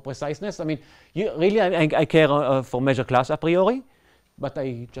 just for preciseness. I mean, I care for measure class a priori, but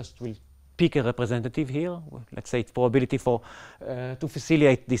I just will pick a representative here. Let's say it's probability for to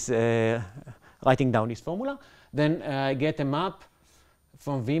facilitate this writing down this formula. Then I get a map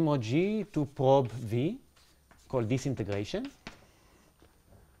from V mod G to prob V called disintegration.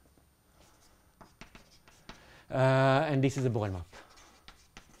 And this is a Borel map.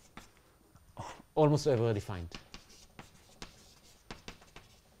 Almost ever defined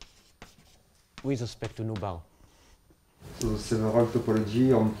with respect to nu bar. So several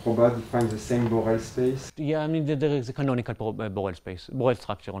topology on proba define the same Borel space? Yeah, I mean there is a canonical Borel space, Borel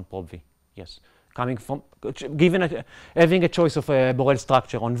structure on prob V. Yes, coming from having a choice of a Borel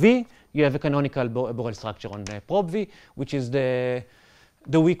structure on V, you have a canonical Borel structure on prob V, which is the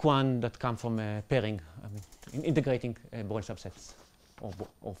weak one that comes from pairing, integrating Borel subsets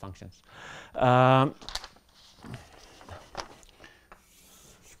or functions.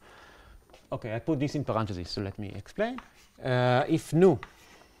 Okay, I put this in parentheses, so let me explain. If nu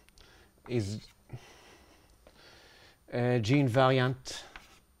is a G invariant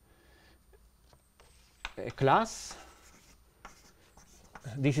class,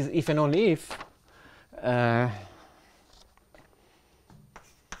 this is if and only if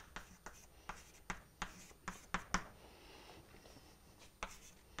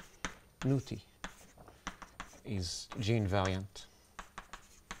nu T is G invariant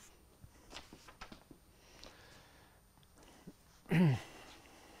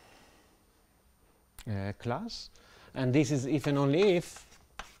class, and this is if and only if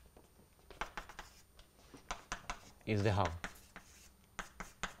is the how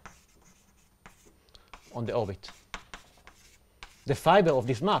on the orbit. The fiber of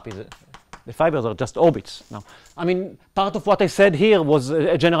this map is the fibers are just orbits. Now, I mean, part of what I said here was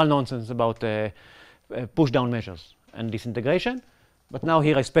a general nonsense about push-down measures and disintegration, but now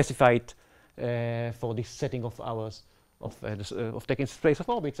here I specify it for this setting of ours of taking space of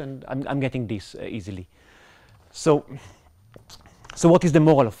orbits, and I'm getting this easily. So what is the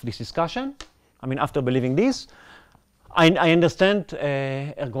moral of this discussion? I mean, after believing this, I understand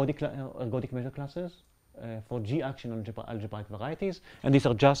ergodic measure classes for G action on algebraic varieties, and these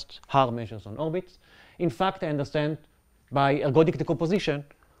are just hard measures on orbits. In fact, I understand by ergodic decomposition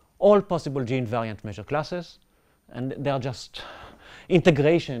all possible G invariant measure classes, and they are just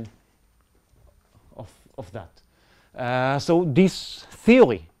integration of that. So this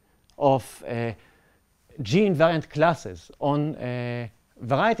theory of G invariant classes on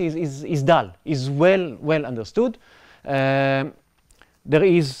varieties is dull, is well understood. There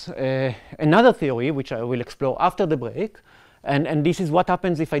is another theory which I will explore after the break, and this is what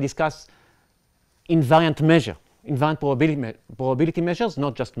happens if I discuss invariant probability measures,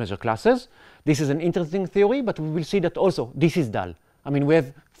 not just measure classes. This is an interesting theory, but we will see that also this is dull. I mean, we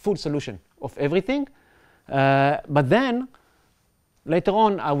have full solution of everything, but then later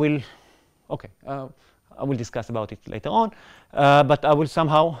on I will Okay, I will discuss about it later on, but I will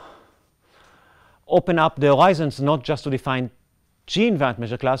somehow open up the horizons not just to define G-invariant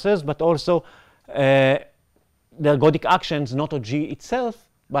measure classes, but also the ergodic actions not of G itself,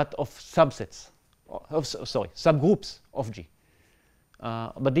 but of subsets, subgroups of G.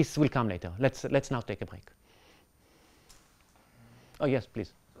 But this will come later. Let's now take a break. Oh yes,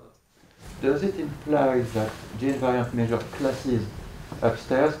 please. Does it imply that G-invariant measure classes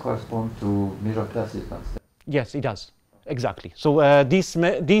upstairs correspond to measure classes downstairs? Yes, it does. Exactly. So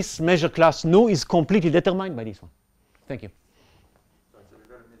this measure class nu is completely determined by this one. Thank you. So it's a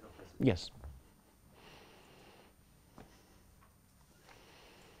level measure classes. Yes.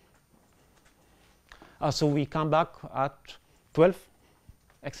 So we come back at 12.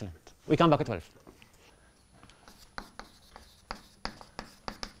 Excellent. We come back at 12.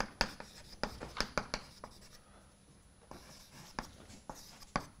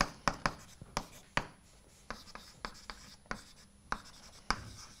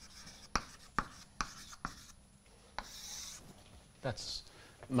 That's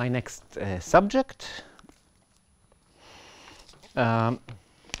my next subject.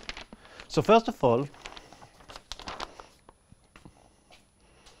 So first of all,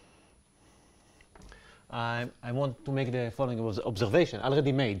 I want to make the following observation,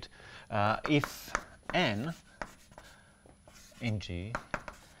 already made. If n in G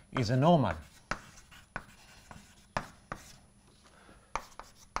is a normal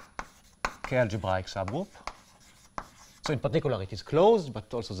K-algebraic subgroup, so in particular it is closed,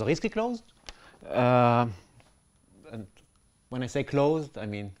 but also Zariski closed. And when I say closed, I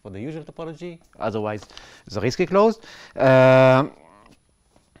mean for the usual topology, otherwise Zariski closed.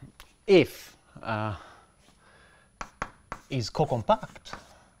 If is co-compact,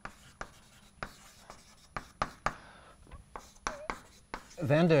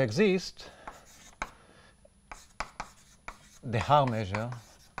 then there exists the Haar measure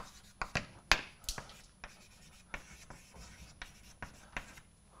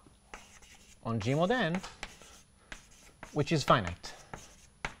on G mod n, which is finite,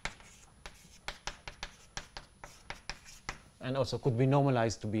 and also could be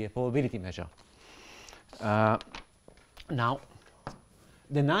normalized to be a probability measure. Now,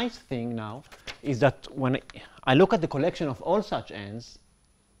 the nice thing now is that when I look at the collection of all such n's,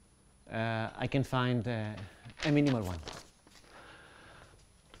 I can find a minimal one.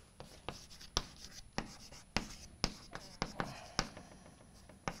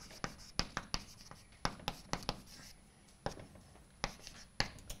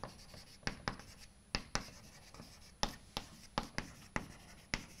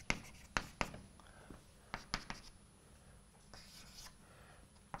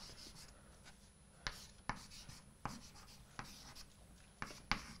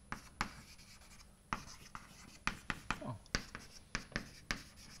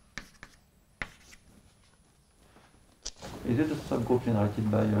 Is it a subgroup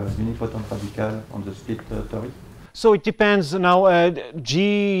generated by a unipotent radical on the split theory? So it depends. Now,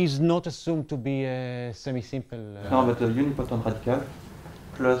 G is not assumed to be a semi-simple. No, but a unipotent radical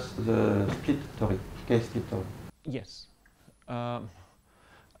plus the split theory, K-split theory. Yes.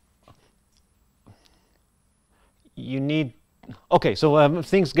 You need. Okay, so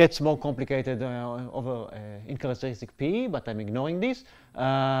things get more complicated over in characteristic P, but I'm ignoring this.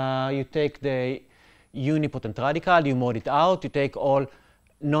 You take the unipotent radical, you mod it out, you take all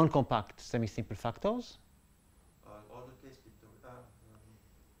non-compact semi-simple factors. All the K-split theory.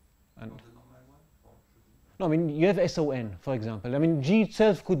 And the normal one? Or no, I mean, you have SON, for example. I mean, G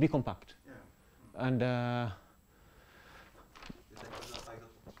itself could be compact. yeah. And You take all the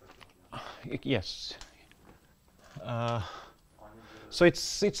isotropic factors. yes. So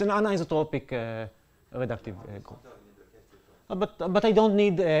it's an anisotropic reductive group. But I don't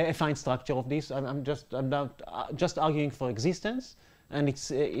need a fine structure of this. I'm just arguing for existence, and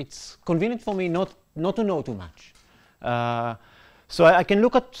it's convenient for me not to know too much. So I can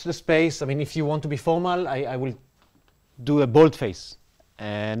look at the space. I mean, if you want to be formal, I will do a boldface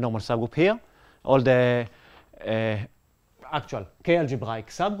normal subgroup here. All the actual K-algebraic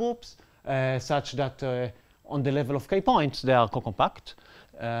subgroups, such that on the level of K points they are co-compact,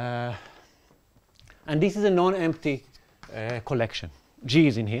 and this is a non-empty collection. G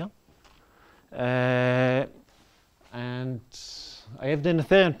is in here, and I have the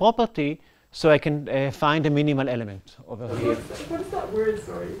Noetherian property, so I can find a minimal element over here. What is that word,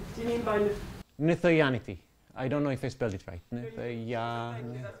 sorry? Do you mean by Noetherianity. I don't know if I spelled it right. Thank you,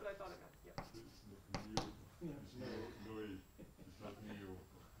 that's what I thought about. Yeah.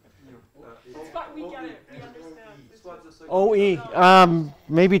 It's fine, we get it, we understand. It's what the OE.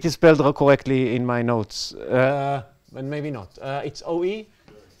 Maybe it is spelled correctly in my notes, but maybe not. It's OE.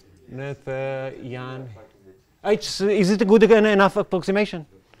 Is it a good enough approximation?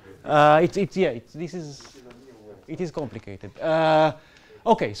 It is complicated.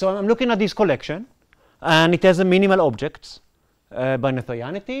 Okay, so I'm looking at this collection, and it has a minimal objects by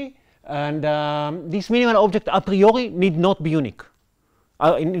Noetherianity, and this minimal object a priori need not be unique.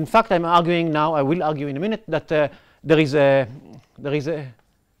 In fact, I'm arguing now. I will argue in a minute that there is a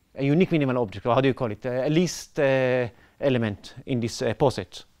unique minimal object, or how do you call it? A least element in this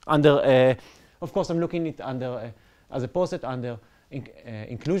poset. Under, of course, I'm looking at it under as a poset under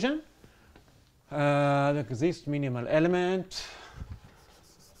inclusion. There exists minimal element.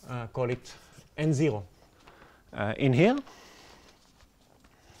 Call it n0 in here,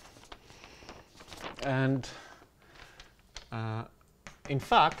 and in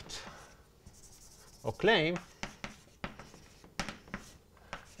fact, or claim,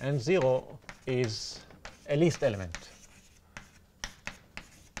 n0 is a least element.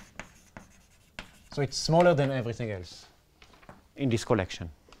 So it's smaller than everything else in this collection.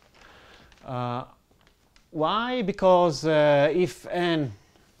 Why? Because if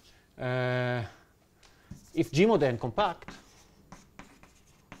G mod n compact,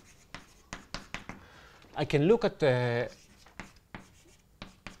 I can look at the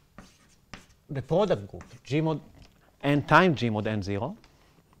product group G mod n times G mod n0,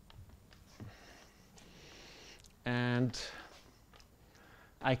 and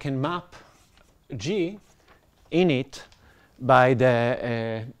I can map G in it by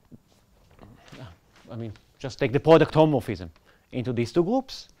the just take the product homomorphism into these two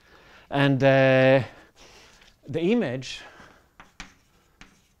groups, and the image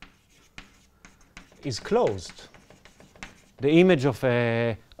is closed. The image of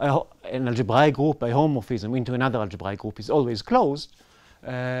an algebraic group by homomorphism into another algebraic group is always closed,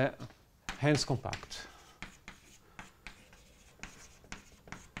 hence compact.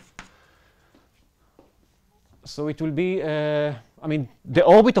 So it will be, the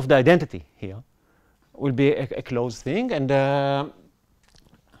orbit of the identity here will be a closed thing, and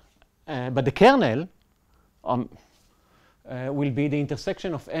but the kernel will be the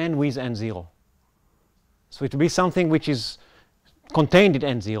intersection of n with n0. So it will be something which is contained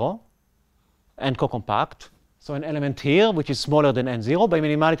in n0 and co-compact. So an element here which is smaller than n0, by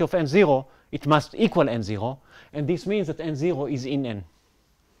minimality of n0, it must equal n0, and this means that n0 is in n.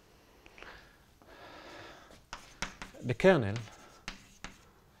 The kernel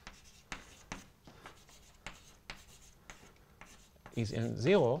is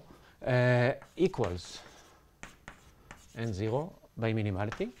n0 equals n0 by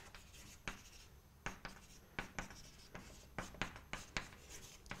minimality.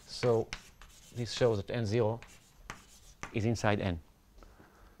 So this shows that n0 is inside n.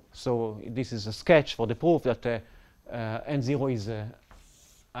 So this is a sketch for the proof that n0 is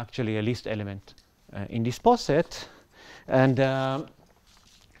actually a least element in this poset. And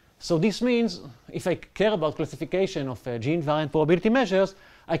so this means if I care about classification of G-invariant probability measures,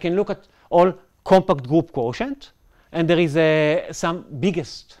 I can look at all compact group quotient, and there is some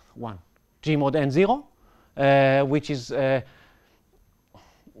biggest one, G mod n0,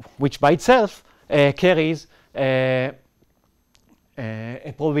 which by itself carries a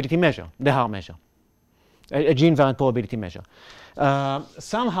probability measure, the Haar measure, a G-invariant probability measure.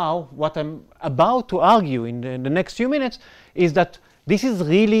 Somehow, what I'm about to argue in the next few minutes is that this is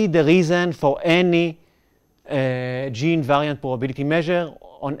really the reason for any G-invariant probability measure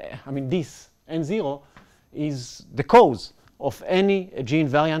this n0 is the cause of any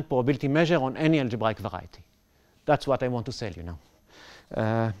G-invariant probability measure on any algebraic variety. That's what I want to tell you now.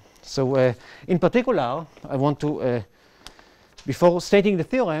 In particular, I want to, before stating the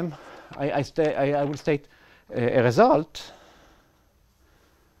theorem, I will state a result.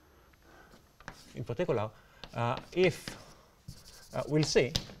 In particular, if we'll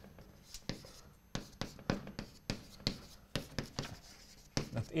see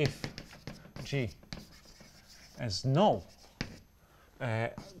that if G has no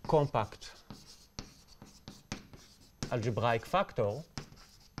compact algebraic factor,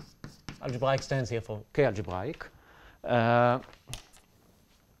 algebraic stands here for k-algebraic, that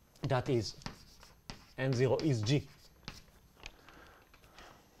is n0 is G.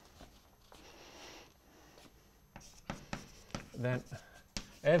 Then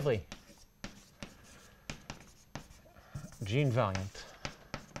every G-invariant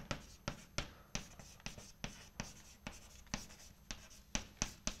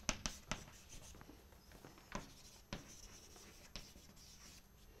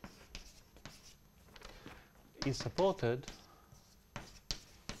is supported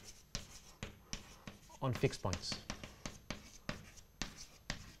on fixed points.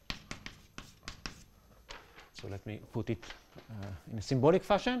 So let me put it in a symbolic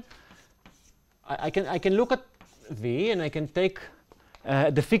fashion. I can look at V and I can take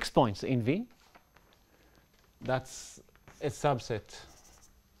the fixed points in V. That's a subset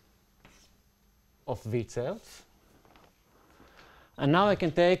of V itself. And now I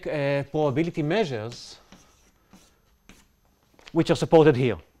can take probability measures which are supported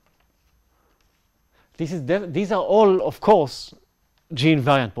here. These are all, of course,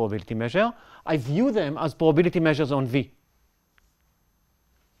 G-invariant probability measure. I view them as probability measures on V.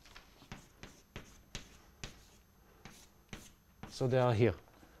 So they are here.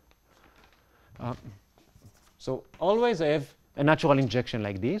 So always I have a natural injection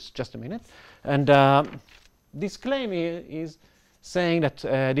like this. Just a minute. And this claim here is saying that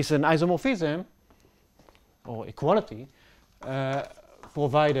this is an isomorphism or equality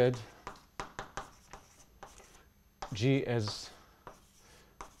provided G has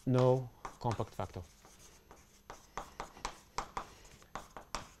no compact factor.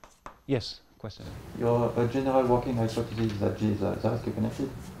 Yes, question. Your general working hypothesis is that G is directly connected?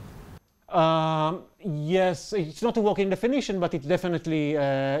 Yes, it's not a working definition, but it's definitely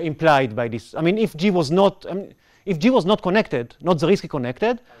implied by this. I mean, if G was not, connected, not Zariski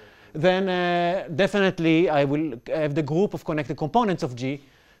connected, then definitely I will have the group of connected components of G.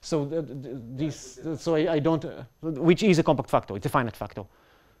 So I don't, which is a compact factor. It's a finite factor.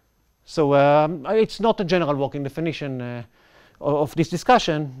 So it's not a general working definition of this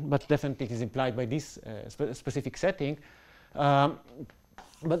discussion, but definitely it is implied by this specific setting.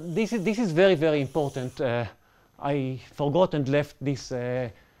 But this is very, very important. I forgot and left this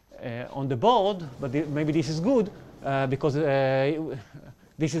on the board, but maybe this is good because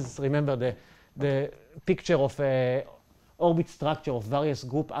this is, remember, the picture of orbit structure of various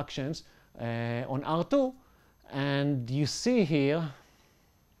group actions on R2. And you see here,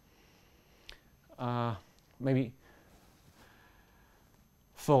 maybe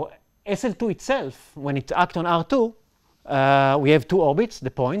for SL2 itself, when it acts on R2, we have two orbits,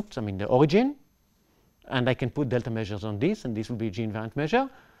 the point, I mean the origin, and I can put delta measures on this, and this will be a G-invariant measure.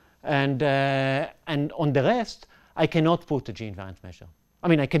 And on the rest, I cannot put a G-invariant measure. I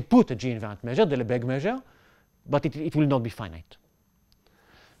mean, I can put a G-invariant measure, the Lebesgue measure, but it will not be finite.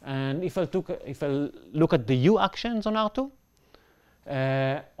 And if I look at the U actions on R2,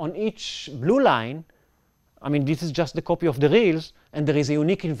 on each blue line, I mean, this is just the copy of the reals, and there is a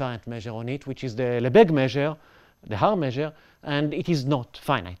unique invariant measure on it, which is the Lebesgue measure, the Haar measure, and it is not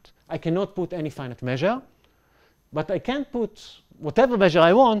finite. I cannot put any finite measure, but I can put whatever measure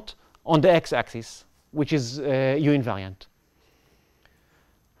I want on the x-axis, which is U invariant.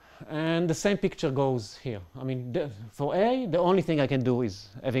 And the same picture goes here. I mean, for A, the only thing I can do is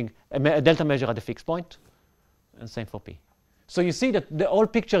having a delta measure at the fixed point, and same for P. So you see that the whole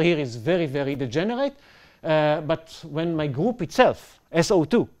picture here is very, very degenerate. But when my group itself,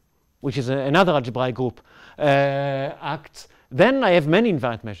 SO2, which is another algebraic group, acts, then I have many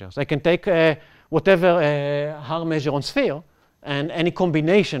invariant measures. I can take whatever Haar measure on sphere, and any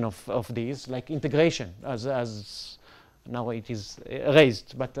combination of these, like integration, as now it is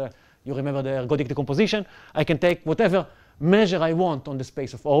erased, but you remember the ergodic decomposition. I can take whatever measure I want on the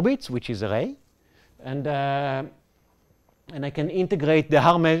space of orbits, which is array, and I can integrate the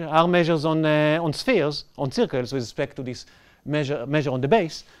Haar measures on spheres, on circles, with respect to this measure on the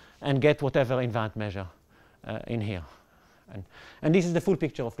base, and get whatever invariant measure in here. And this is the full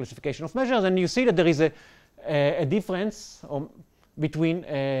picture of classification of measures. And you see that there is a difference between,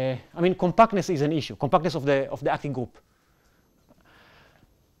 I mean, compactness is an issue, compactness of the acting group.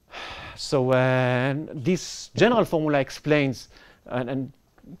 So this general formula explains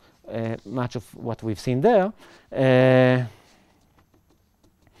much of what we've seen there.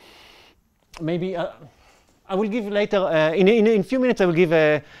 Maybe I will give later, in a few minutes, I will give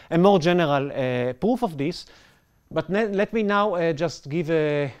a more general proof of this. But let me now just give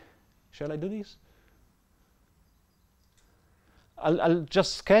a, shall I do this? I'll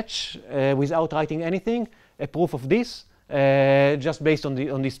just sketch, without writing anything, a proof of this, just based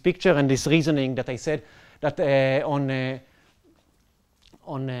on this picture and this reasoning that I said, that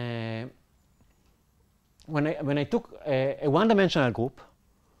when I took a one-dimensional group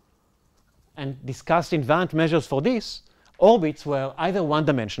and discussed invariant measures for this, orbits were either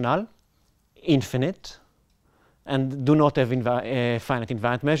one-dimensional, infinite, and do not have finite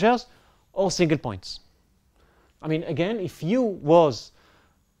invariant measures, or single points. I mean, again, if U was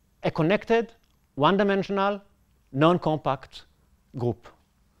a connected, one-dimensional, non-compact group,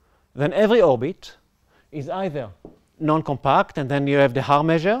 then every orbit is either non-compact, and then you have the Haar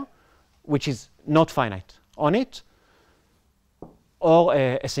measure, which is not finite on it, or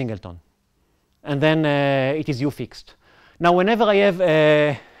a singleton. And then it is U fixed. Now, whenever I have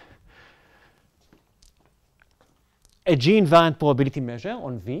a G-invariant probability measure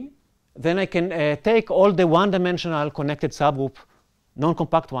on V, then I can take all the one-dimensional connected subgroup,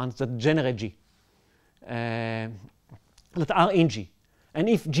 non-compact ones that generate G, that are in G. And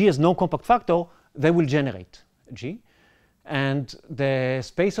if G has no compact factor, they will generate G. And the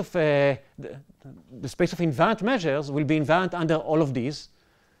space of invariant measures will be invariant under all of these,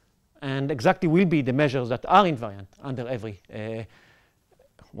 and exactly will be the measures that are invariant under every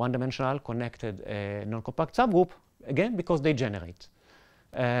one-dimensional connected non-compact subgroup, again, because they generate.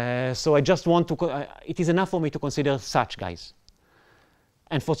 So I just want to, it is enough for me to consider such guys.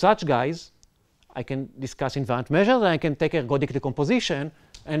 And for such guys, I can discuss invariant measures, and I can take ergodic decomposition,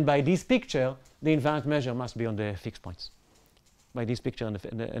 and by this picture, the invariant measure must be on the fixed points, by this picture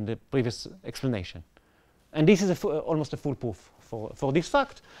in the previous explanation. And this is almost a full proof for this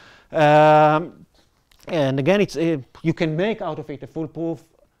fact. And again, it's you can make out of it a full proof,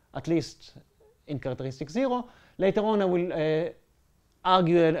 at least in characteristic 0. Later on, I will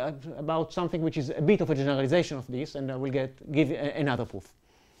argue about something which is a bit of a generalization of this, and I will give another proof.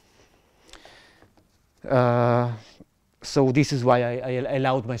 So this is why I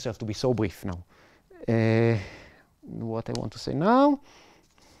allowed myself to be so brief now. What I want to say now.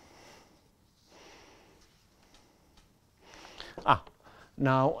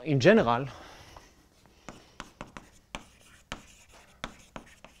 Now, in general,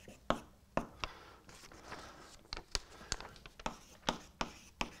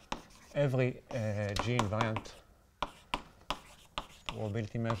 every G-invariant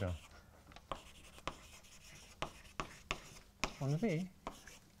probability measure on V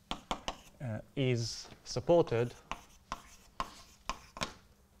is supported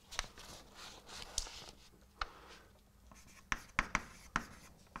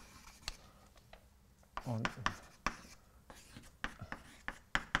on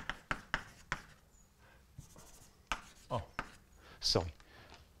sorry.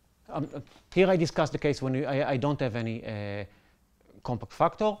 Here I discussed the case when I don't have any compact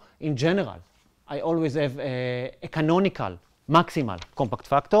factor. In general, I always have a canonical maximal compact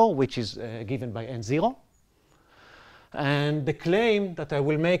factor, which is given by n0. And the claim that I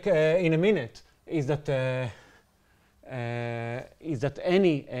will make in a minute is that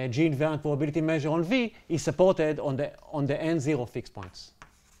any G-invariant probability measure on V is supported on the n0 fixed points.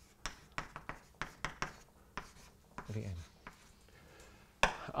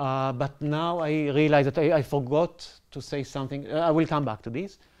 But now I realize that I forgot to say something. I will come back to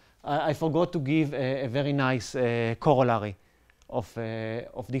this. I forgot to give a very nice corollary of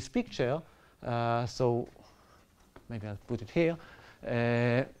this picture. So maybe I'll put it here.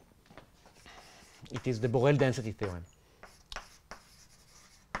 It is the Borel density theorem.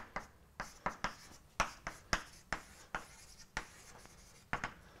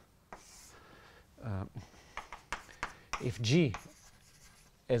 If G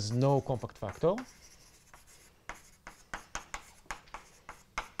has no compact factor,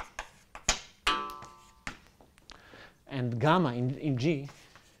 and gamma in G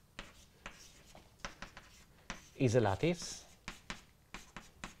is a lattice,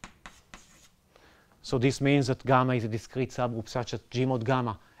 so this means that gamma is a discrete subgroup such that G mod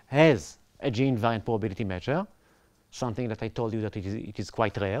gamma has a G-invariant probability measure, something that I told you that it is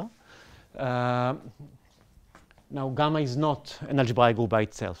quite rare. Now, gamma is not an algebraic group by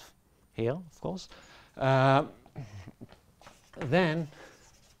itself here, of course. Then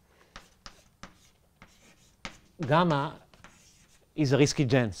gamma is a risky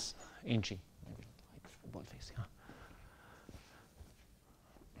gens in G.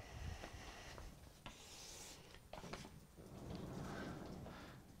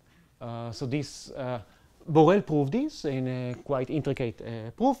 So this Borel proved this in a quite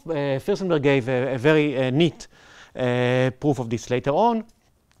intricate proof. Fürstenberg gave a very neat proof of this later on,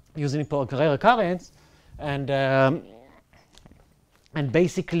 using Poincare recurrence, and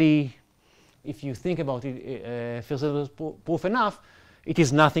basically, if you think about it, Fürstenberg's proof enough, it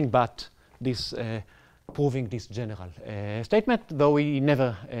is nothing but this proving this general statement, though we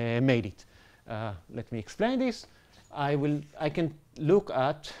never made it. Let me explain this. I can look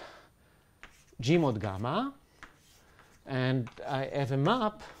at G mod gamma, and I have a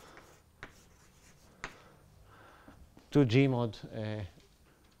map to G mod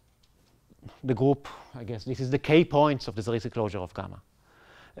the group. I guess this is the k points of the Zariski closure of gamma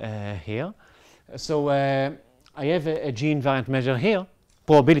here. So I have a G invariant measure here,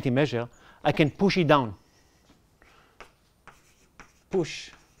 probability measure. I can push it down.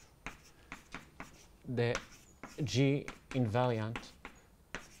 Push the G invariant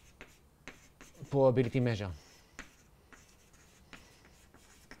probability measure.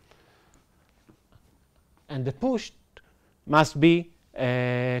 And the push must be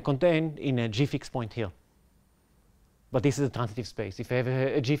contained in a G fixed point here. But this is a transitive space. If I have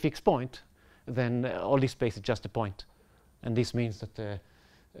a G fixed point, then all this space is just a point. And this means that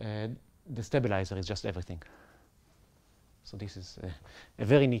the stabilizer is just everything. So this is a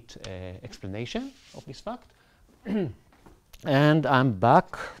very neat explanation of this fact. And I'm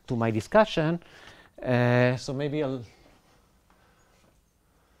back to my discussion. So maybe I'll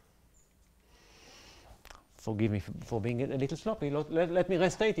forgive me for being a little sloppy. Let me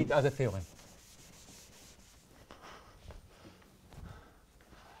restate it as a theorem.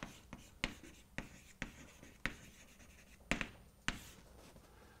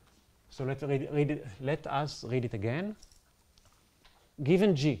 So let us read it again.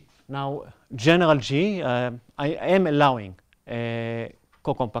 Given G, now general G, I am allowing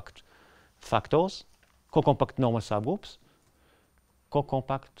co-compact factors, co-compact normal subgroups,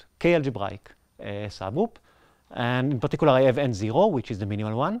 co-compact K-algebraic subgroup, and in particular I have N0, which is the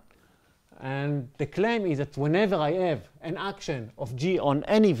minimal one. And the claim is that whenever I have an action of G on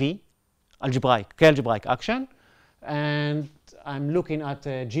any V, algebraic, K-algebraic action, and I'm looking at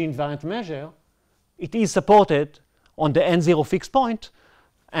a G invariant measure, it is supported on the N0 fixed point,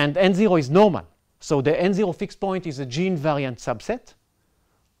 and N0 is normal. So the N0 fixed point is a G invariant subset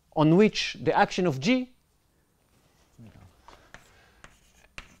on which the action of G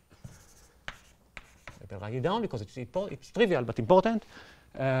I write it down because it's trivial but important,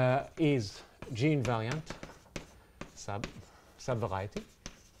 is G invariant subvariety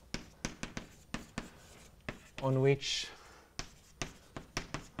on which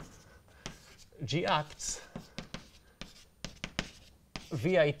G acts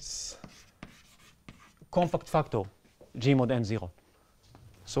via its compact factor, G mod N0.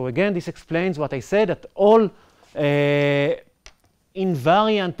 So again, this explains what I said, that all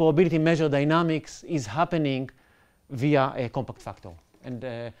invariant probability measure dynamics is happening via a compact factor. And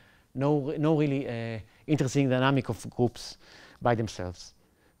no really interesting dynamic of groups by themselves,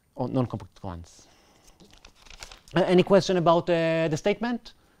 or non-compact ones. Any question about the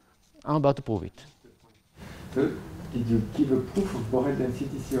statement? I'm about to prove it. Did you give a proof of Borel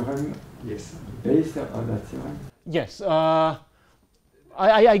density theorem? Yes. Based on that theorem? Yes.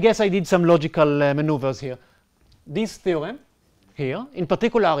 I guess I did some logical maneuvers here. This theorem here, in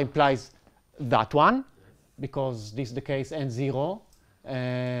particular, implies that one, because this is the case N0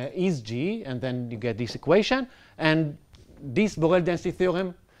 is G, and then you get this equation. And this Borel density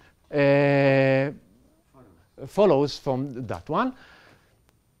theorem follows from that one.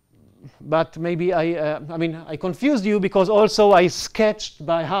 But maybe I confused you because also I sketched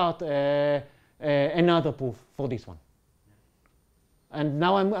by heart another proof for this one. And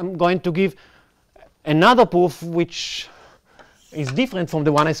now I'm going to give another proof which is different from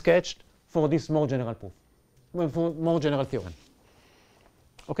the one I sketched for this more general proof, well, for more general theorem.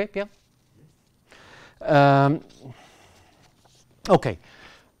 Okay, Pierre? Okay,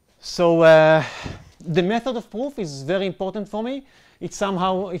 so the method of proof is very important for me. It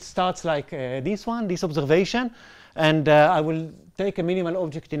starts like this one, this observation, and I will take a minimal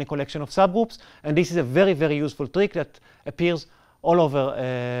object in a collection of subgroups, and this is a very, very useful trick that appears all over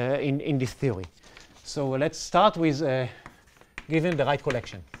in this theory. So let's start with given the right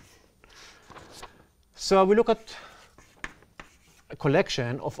collection. So we look at a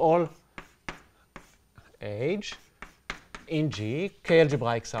collection of all age in G,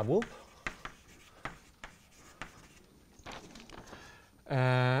 K-algebraic subgroup,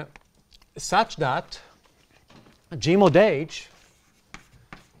 such that G mod H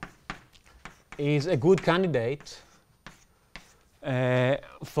is a good candidate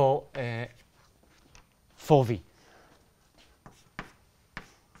for V.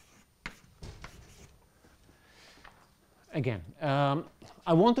 Again,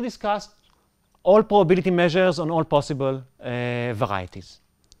 I want to discuss all probability measures on all possible varieties.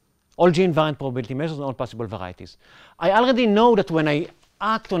 All G invariant probability measures on all possible varieties. I already know that when I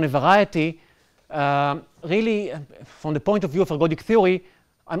act on a variety, really, from the point of view of ergodic theory,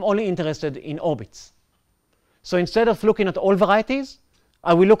 I'm only interested in orbits. So instead of looking at all varieties,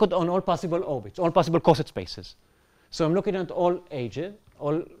 I will look at on all possible orbits, all possible coset spaces. So I'm looking at all ages,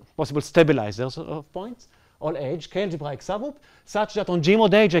 all possible stabilizers of points, all age, K-algebraic subgroup, such that on G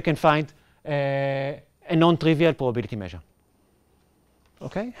mod H I can find a non-trivial probability measure.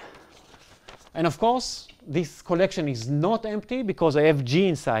 Okay? And of course, this collection is not empty because I have G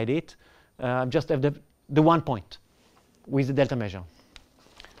inside it, just have the 1 point with the delta measure.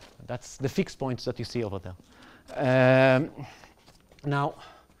 That's the fixed points that you see over there. Now,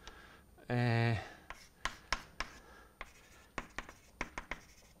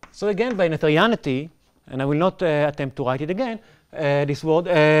 so again, by Noetherianity, and I will not attempt to write it again, this word,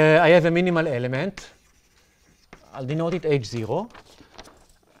 I have a minimal element. I'll denote it H0.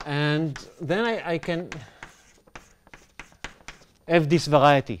 And then I can have this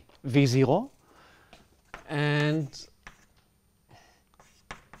variety, V0. And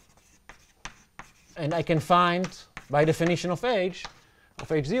I can find, by definition of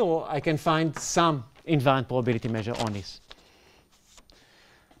H0, I can find some invariant probability measure on this.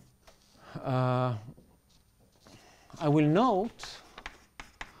 I will note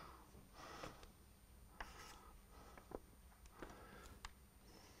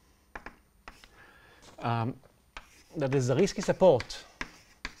that the Zariski support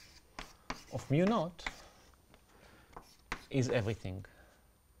of mu naught is everything.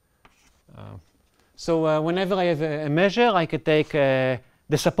 So whenever I have a measure, I can take the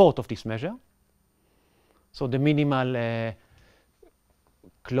support of this measure. So the minimal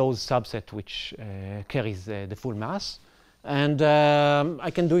closed subset which carries the full mass. And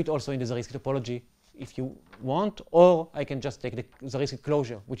I can do it also in the Zariski topology if you want, or I can just take the Zariski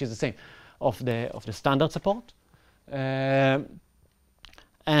closure, which is the same, of the standard support. And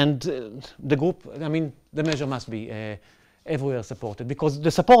the group, I mean, the measure must be everywhere supported, because the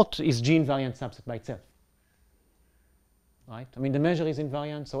support is G-invariant subset by itself. Right? I mean, the measure is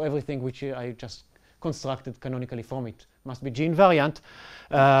invariant, so everything which I just constructed canonically from it must be G-invariant,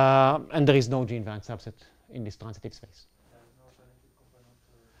 and there is no G-invariant subset in this transitive space.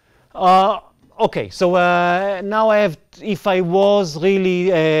 Okay, so now I have, if I was really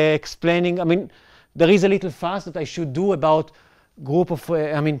explaining, I mean, there is a little fuss that I should do about group of,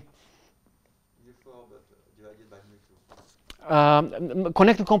 I mean,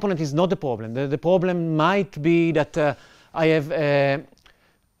 connected component is not the problem. The problem might be that I have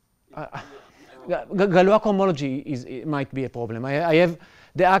Galois cohomology might be a problem. I have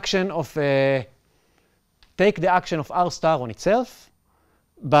the action of take the action of R star on itself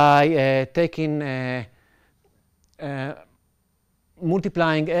by taking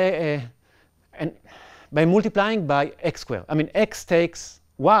multiplying and by multiplying by x squared. I mean, x takes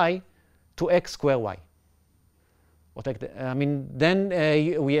y to x square y. Or take the, I mean, then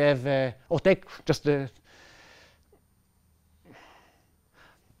we have, or take just the,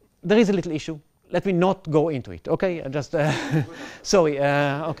 there is a little issue. Let me not go into it, okay? Just, sorry,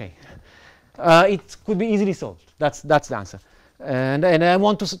 okay. It could be easily solved. That's the answer. And I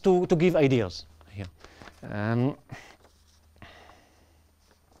want to give ideas here.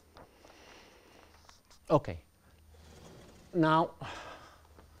 Okay. Now,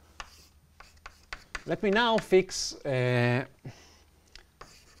 let me now fix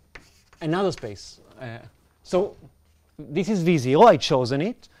another space. So this is V0, I've chosen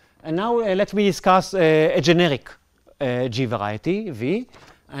it. And now let me discuss a generic G variety, V,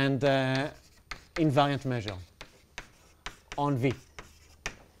 and invariant measure on V.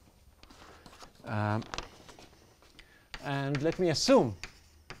 And let me assume,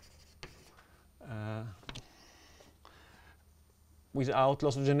 without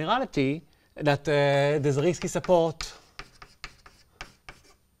loss of generality, that the Zariski support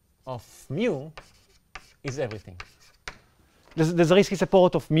of mu is everything. The Zariski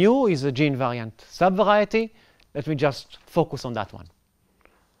support of mu is a G-invariant subvariety. Let me just focus on that one.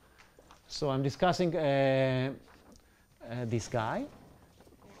 So I'm discussing this guy.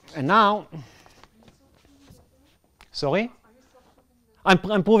 And now, sorry?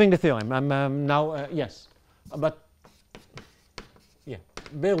 I'm proving the theorem. I'm now, yes. But, yeah,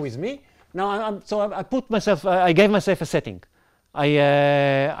 bear with me. Now, I put myself, I gave myself a setting.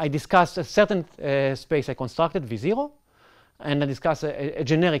 I discussed a certain space I constructed, V0. And I discuss a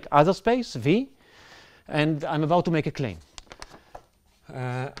generic other space, V, and I'm about to make a claim.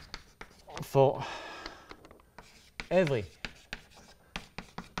 For every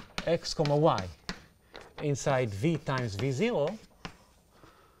x comma y inside V times V0,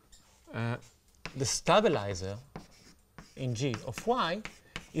 the stabilizer in G of y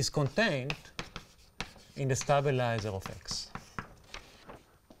is contained in the stabilizer of x.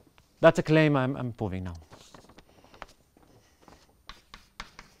 That's a claim I'm proving now.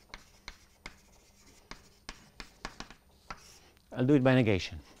 I'll do it by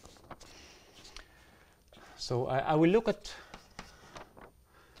negation. So I will look at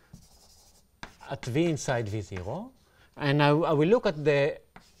V inside V0, and I will look at the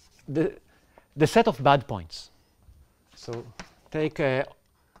set of bad points. So take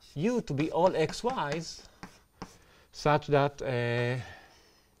U to be all xy's such that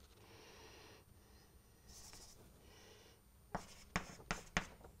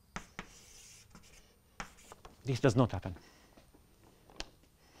this does not happen.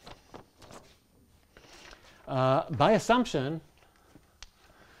 By assumption,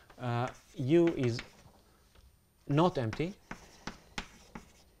 U is not empty.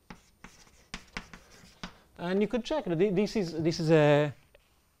 And you could check that this is an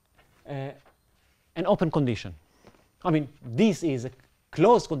open condition. I mean, this is a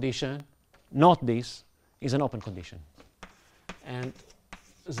closed condition, not this is an open condition. And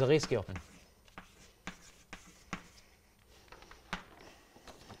Zariski open.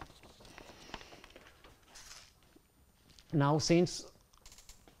 Now, since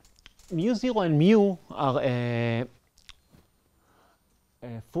mu0 and mu are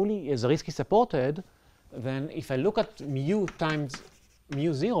fully Zariski supported, then if I look at mu times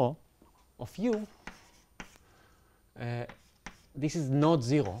mu0 of U, this is not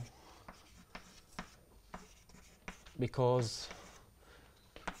 0 because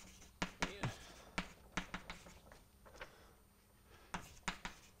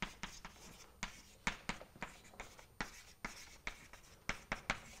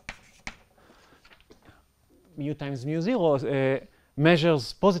mu times mu0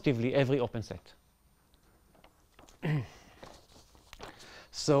 measures positively every open set.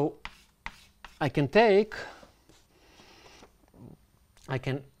 So I can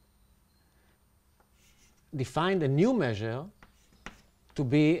define the new measure to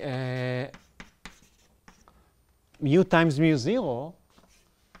be mu times mu0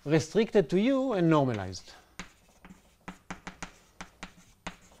 restricted to U and normalized.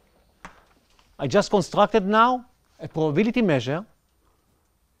 I just constructed now a probability measure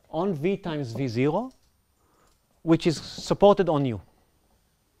on V times V0, which is supported on U.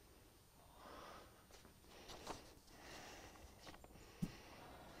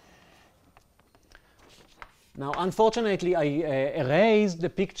 Now, unfortunately, I erased the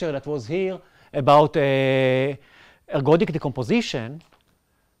picture that was here about ergodic decomposition.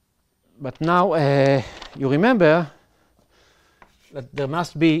 But now you remember that there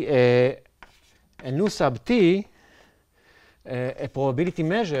must be a nu sub t, a probability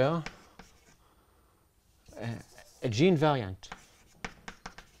measure, a G invariant.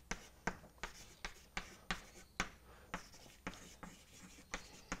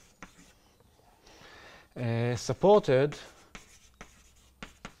 Supported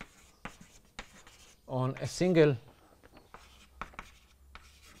on a single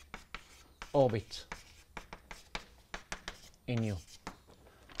orbit in U.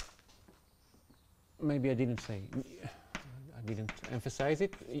 Maybe I didn't say, I didn't emphasize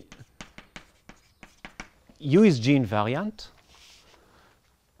it. U is G invariant.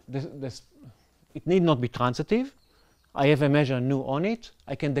 It need not be transitive. I have a measure nu on it.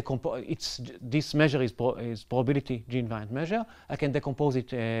 I can decompose. This measure is probability G invariant measure. I can decompose it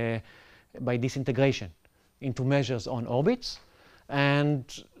by disintegration into measures on orbits. And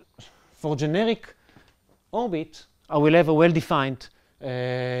for generic orbit, I will have a well-defined G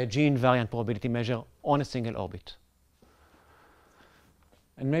invariant probability measure on a single orbit.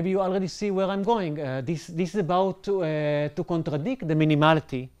 And maybe you already see where I'm going. This is about to contradict the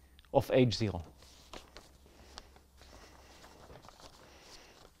minimality of H0.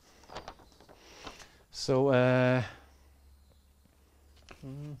 So, all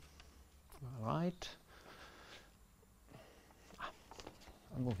right.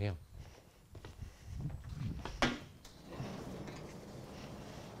 I'll move here.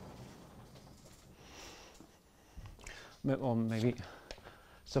 Or maybe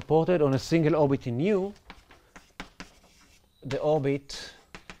supported on a single orbit in U, the orbit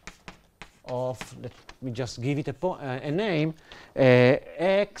of, let me just give it a name,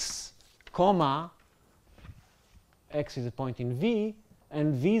 x, comma, x is a point in V,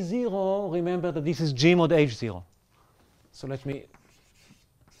 and V0, remember that this is G mod H0. So let me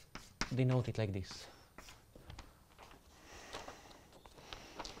denote it like this.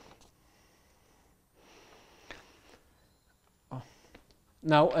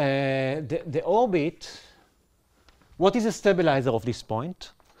 Now, the orbit, what is a stabilizer of this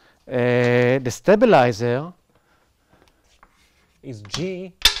point? The stabilizer is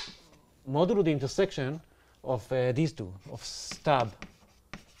G modulo the intersection of these two, of stab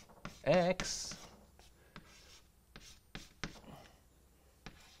x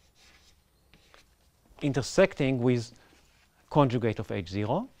intersecting with conjugate of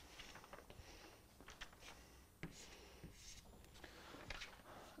H0.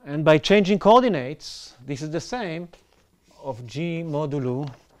 And by changing coordinates, this is the same of G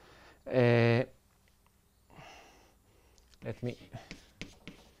modulo let me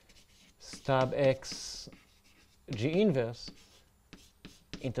stub x G inverse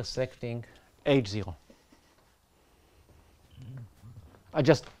intersecting H0. I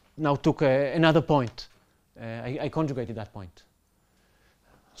just now took another point. I conjugated that point.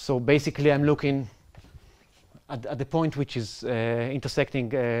 So basically, I'm looking at the point which is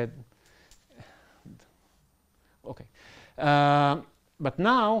intersecting. OK. But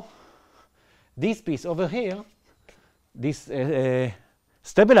now, this piece over here, this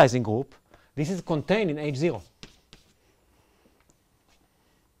stabilizing group, this is contained in H0.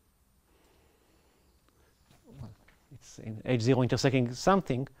 It's in H0 intersecting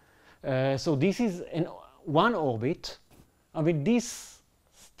something. So this is one orbit. I mean, this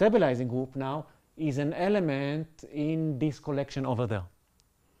stabilizing group now is an element in this collection over there.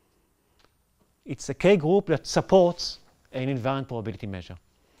 It's a K group that supports an invariant probability measure.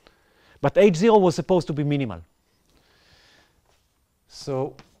 But H0 was supposed to be minimal.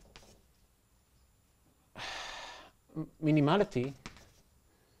 So minimality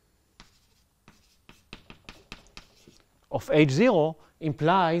of H0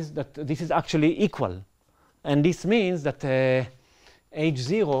 implies that this is actually equal. And this means that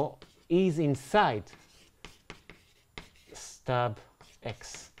H0 is inside stub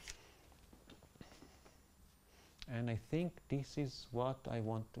x. And I think this is what I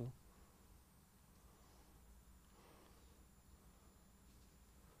want to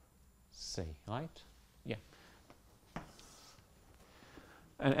say, right? Yeah.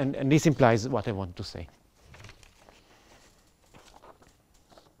 And this implies what I want to say.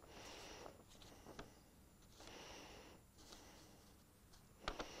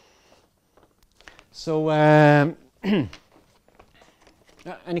 So, any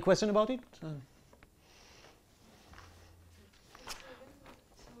question about it?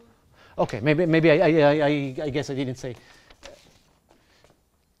 Okay, maybe I guess I didn't say.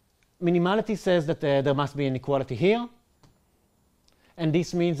 Minimality says that there must be an equality here, and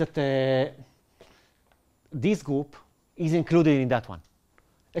this means that this group is included in that one.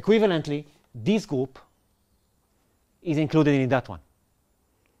 Equivalently, this group is included in that one.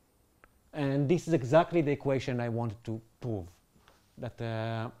 And this is exactly the equation I wanted to prove, that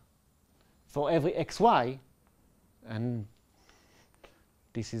for every xy, and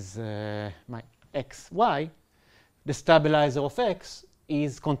this is my xy, the stabilizer of x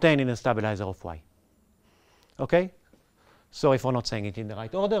is contained in the stabilizer of y. OK? Sorry for not saying it in the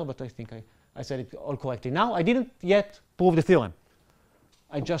right order, but I think I said it all correctly. Now, I didn't yet prove the theorem.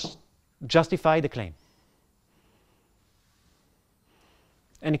 I just justified the claim.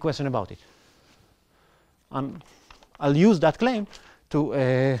 Any question about it? I'll use that claim to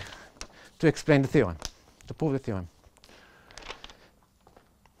explain the theorem, to prove the theorem.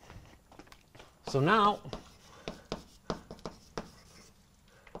 So now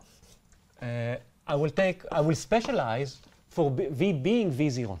I will specialize for V being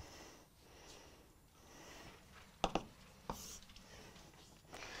V0.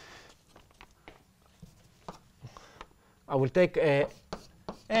 I will take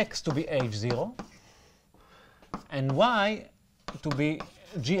x to be H0 and y to be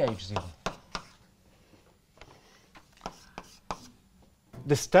GH0.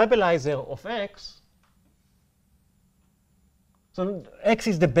 The stabilizer of x, so x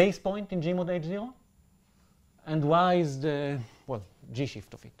is the base point in G mod H0, and y is the, well, G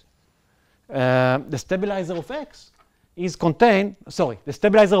shift of it. The stabilizer of x is contained, sorry, the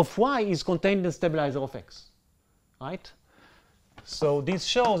stabilizer of y is contained in the stabilizer of x, right? So this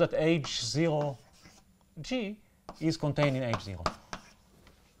shows that H0G is contained in H0.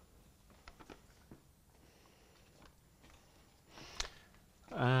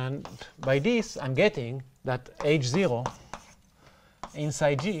 And by this, I'm getting that H0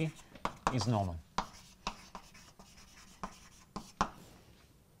 inside G is normal.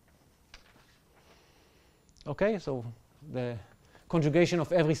 OK, so the conjugation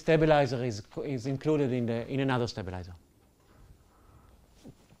of every stabilizer is included in another stabilizer.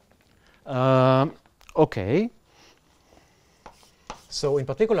 OK. So in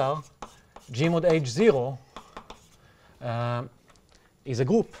particular, G mod H0 is a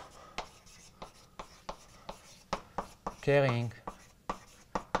group carrying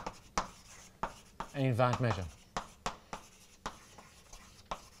an invariant measure.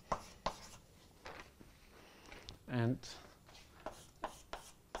 And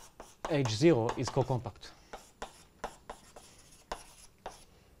H0 is co-compact.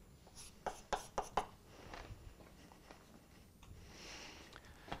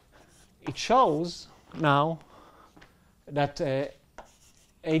 It shows now that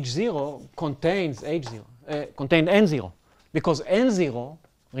H0 contains contained N0, because N0,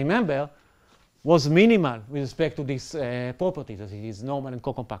 remember, was minimal with respect to these properties, as it is normal and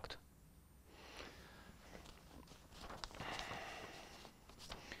co-compact.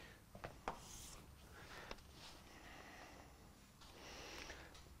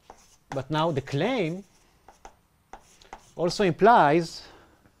 But now the claim also implies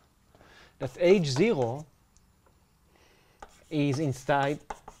that H0 is inside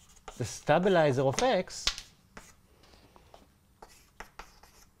the stabilizer of X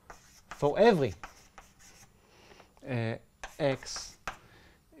for every X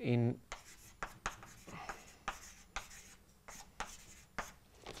in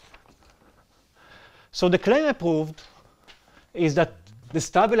so the claim I proved is that the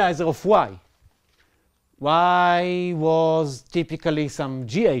stabilizer of Y was typically some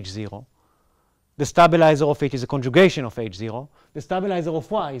GH0. The stabilizer of it is a conjugation of H0. The stabilizer of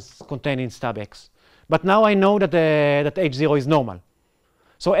Y is contained in stab X. But now I know that, that H0 is normal.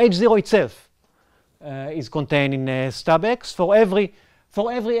 So H0 itself is contained in stab X for every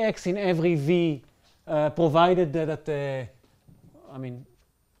X in every V, provided that I mean,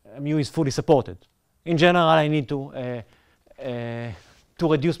 mu is fully supported. In general, I need to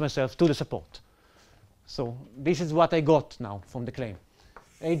reduce myself to the support. So this is what I got now from the claim.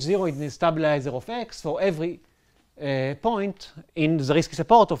 H0 is the stabilizer of X for every point in the risky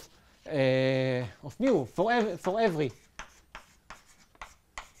support of mu for every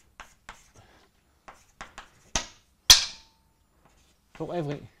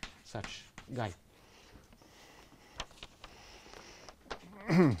such guy.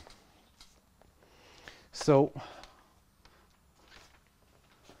 So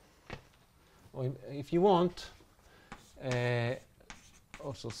if you want,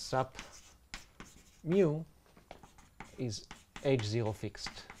 also sup mu is H0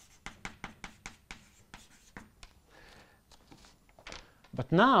 fixed.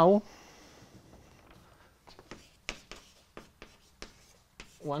 But now,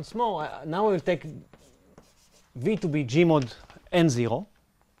 once more, now I will take V to be G mod N0.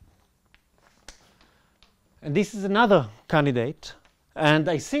 And this is another candidate. And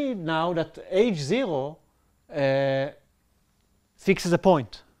I see now that H0 fixes a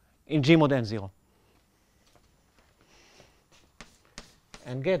point in G mod N0.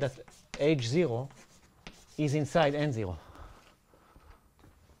 And get that H0 is inside N0.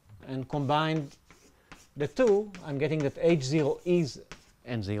 And combine the two, I'm getting that H0 is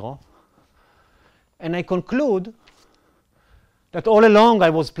N0. And I conclude that all along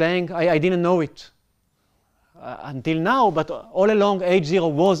I was playing, I didn't know it until now, but all along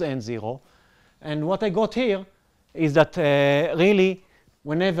H0 was N0. And what I got here is that really,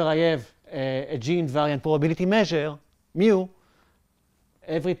 whenever I have a G-invariant probability measure, mu,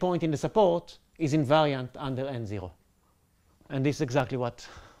 every point in the support is invariant under N0. And this is exactly what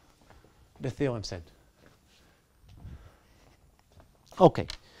the theorem said. Okay,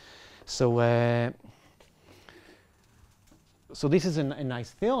 so so this is a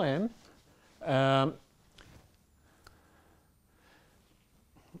nice theorem.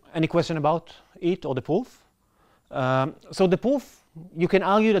 Any question about it or the proof? So the proof, you can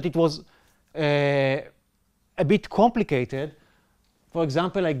argue that it was a bit complicated. For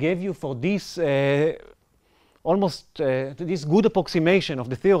example, I gave you for this this good approximation of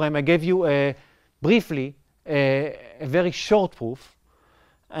the theorem, I gave you briefly a very short proof,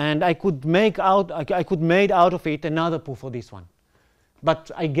 and I could make out of it another proof for this one.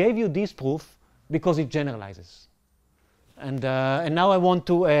 But I gave you this proof because it generalizes. And now I want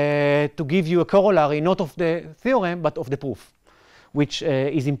to give you a corollary, not of the theorem, but of the proof, which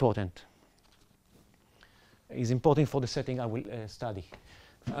is important. Is important for the setting I will study.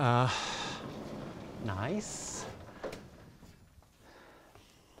 Nice.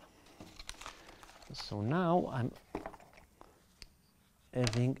 So now I'm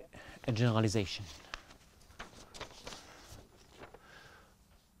having a generalization.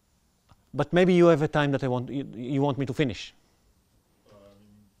 But maybe you have a time that you want me to finish.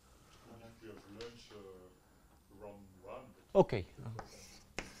 We have lunch round 1. Okay.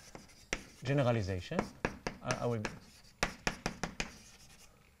 Generalization. I will.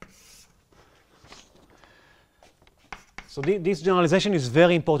 So this generalization is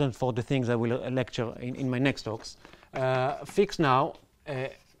very important for the things I will lecture in my next talks. Fix now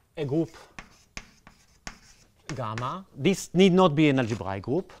a group gamma. This need not be an algebraic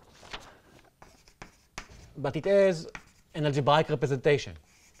group, but it has an algebraic representation.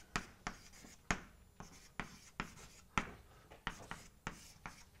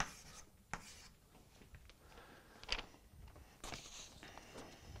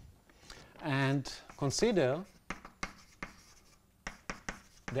 and consider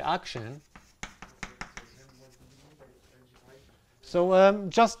the action. So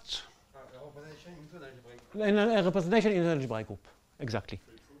just a representation in an algebraic group, exactly.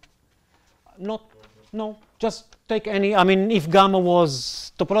 No, just take any. I mean, if gamma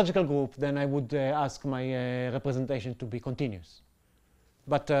was topological group, then I would ask my representation to be continuous.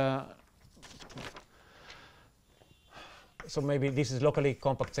 But so maybe this is locally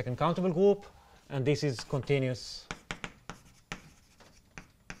compact second countable group, and this is continuous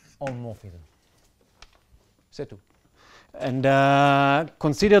homomorphism. C'est tout. And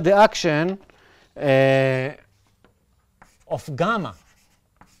consider the action of gamma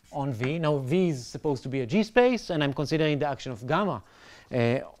on V. Now V is supposed to be a G space, and I'm considering the action of gamma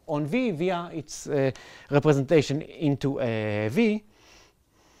on V via its representation into V.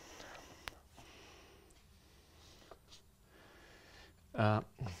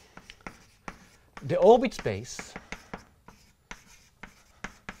 The orbit space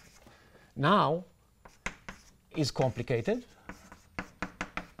now is complicated,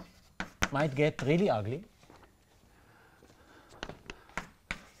 might get really ugly,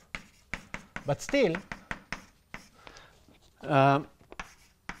 but still I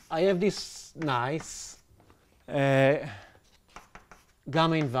have this nice gamma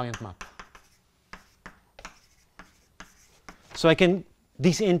invariant map. So I can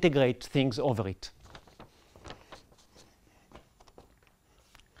disintegrate things over it.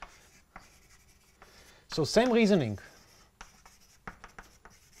 So same reasoning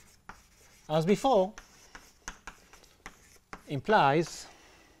as before implies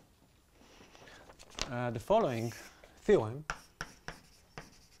the following theorem.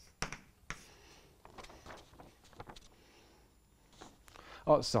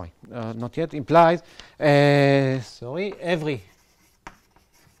 Oh, sorry, not yet. Implies, sorry, every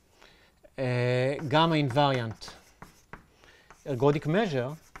gamma invariant ergodic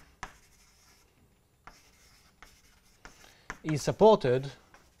measure is supported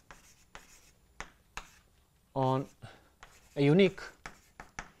on a unique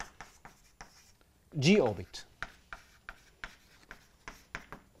G orbit.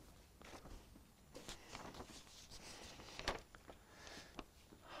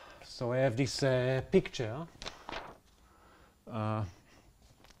 So I have this picture.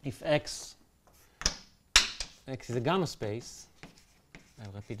 If X is a gamma space,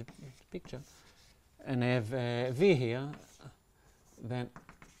 I'll repeat the picture, and I have V here, then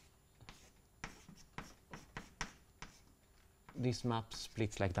this map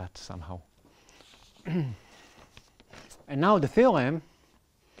splits like that somehow. And now the theorem,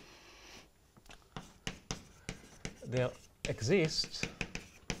 there exists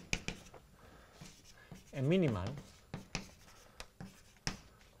a minimal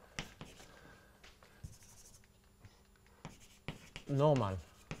normal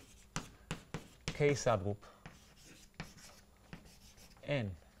K subgroup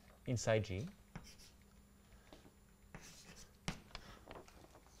N inside G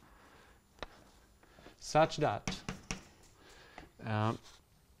such that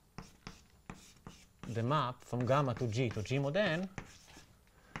the map from gamma to G mod N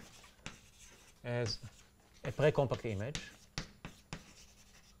has a pre-compact image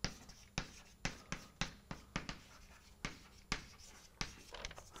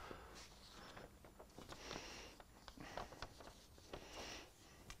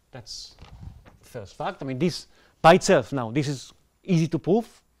that's first fact. I mean, this by itself now, this is easy to prove.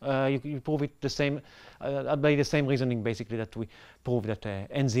 You prove it the same by the same reasoning basically that we proved that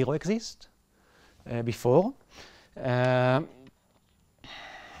N0 exists before. And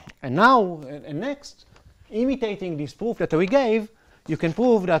now, next, imitating this proof that we gave, you can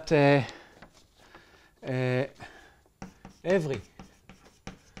prove that every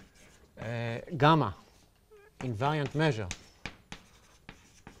gamma invariant measure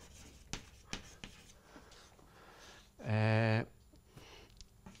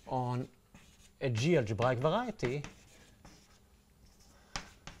on a G algebraic variety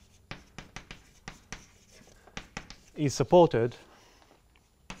is supported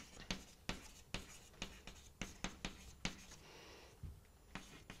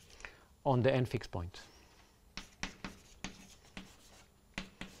on the n fixed point.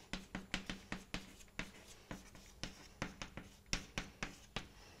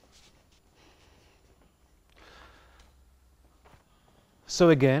 So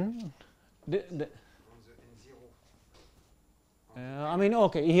again, I mean,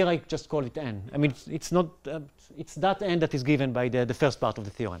 okay, here I just call it n. I mean, it's not, it's that n that is given by the first part of the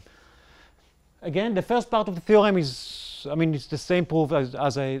theorem. Again, the first part of the theorem is it's, I mean, it's the same proof as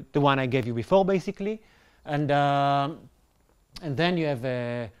the one I gave you before, basically. And then you have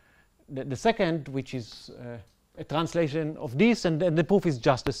the second, which is a translation of this, and the proof is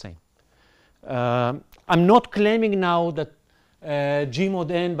just the same. I'm not claiming now that G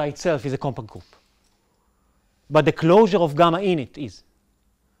mod n by itself is a compact group, but the closure of gamma in it is.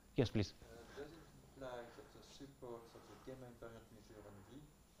 Yes, please. Does it imply that the supports of the gamma invariant measure on V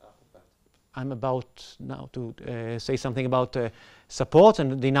are compact? I'm about now to say something about supports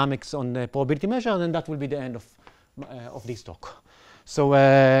and the dynamics on the probability measure, and then that will be the end of this talk. So,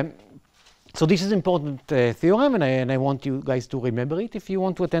 so this is important theorem, and I want you guys to remember it if you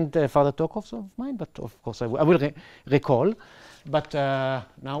want to attend further talks of mine. But of course, I will recall. But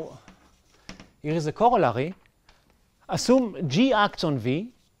now, here is a corollary. Assume G acts on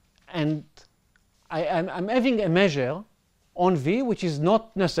V, and I'm having a measure on V which is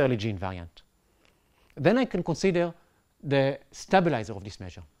not necessarily G invariant. Then I can consider the stabilizer of this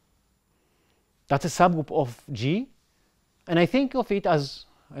measure. That's a subgroup of G, and I think of it as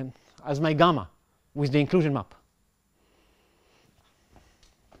my gamma with the inclusion map.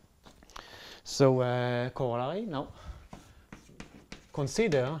 So corollary, now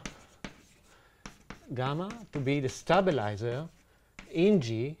consider gamma to be the stabilizer in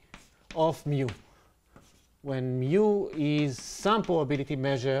G of mu, when mu is some probability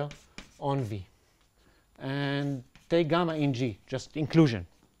measure on V. And take gamma in G, just inclusion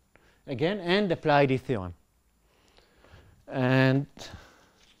again, and apply the theorem. And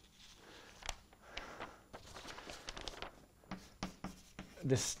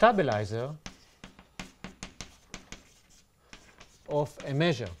the stabilizer of a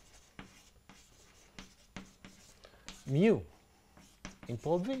measure mu in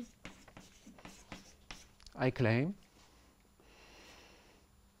prob V, I claim,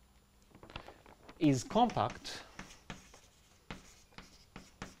 is compact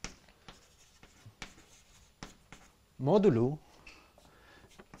modulo.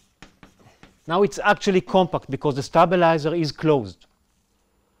 Now it's actually compact because the stabilizer is closed.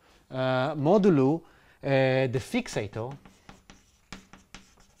 Modulo the fixator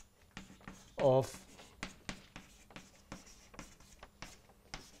of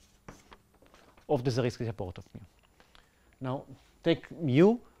the Zariski support of mu. Now take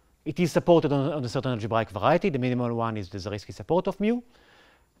mu. It is supported on a certain algebraic variety. The minimal one is the Zariski support of mu.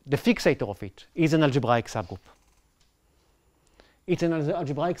 The fixator of it is an algebraic subgroup. It's an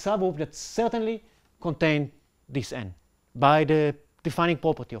algebraic subgroup that certainly contains this n by the defining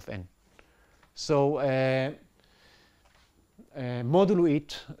property of n. So modulo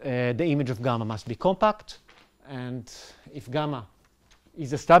it, the image of gamma must be compact, and if gamma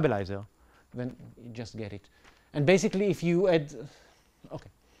is a stabilizer, then you just get it. And basically, if you add, okay,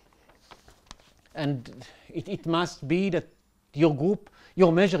 and it must be that your group,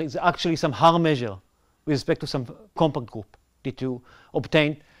 your measure is actually some Haar measure with respect to some compact group that you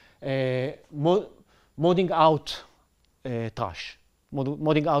obtain modding out trash,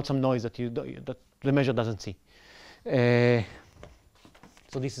 modding out some noise that that the measure doesn't see.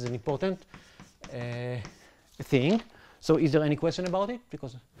 So this is an important thing. So is there any question about it?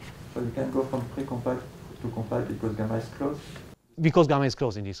 Because So you can go from pre-compact to compact because gamma is closed? Because gamma is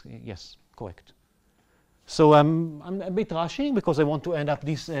closed in this, yes, correct. So I'm a bit rushing because I want to end up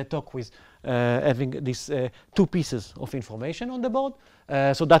this talk with having these two pieces of information on the board.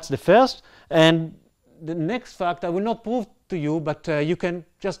 So that's the first. And the next fact I will not prove to you, but you can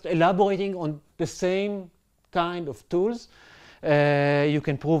just elaborating on the same kind of tools. You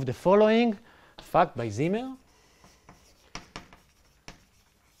can prove the following fact by Zimmer.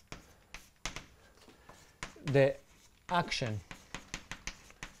 The action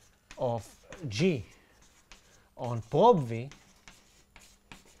of G on prob V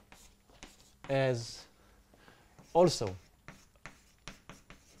as also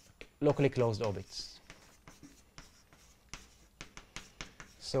locally closed orbits.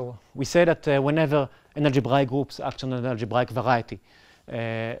 So we say that whenever an algebraic group acts on an algebraic variety,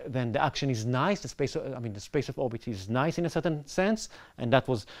 then the action is nice. The space, the space of orbit is nice in a certain sense, and that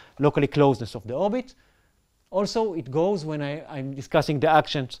was locally closeness of the orbit. Also, it goes when I'm discussing the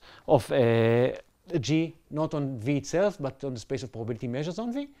actions of G, not on V itself, but on the space of probability measures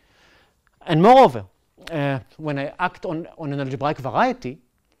on V. And moreover, when I act on an algebraic variety,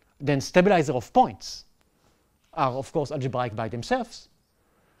 then stabilizer of points are, of course, algebraic by themselves.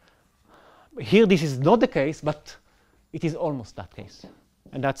 Here, this is not the case, but it is almost that case.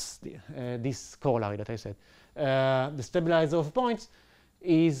 And that's this corollary that I said. The stabilizer of points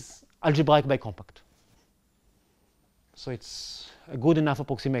is algebraic by compact. So it's a good enough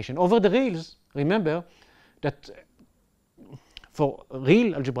approximation. Over the reals, remember that for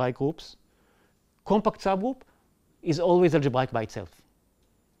real algebraic groups, compact subgroup is always algebraic by itself.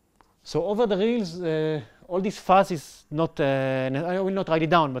 So over the reals, all this fuss is not, I will not write it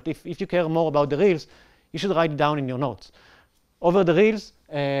down, but if you care more about the reals, you should write it down in your notes. Over the reals,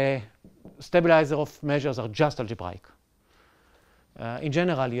 stabilizer of measures are just algebraic. In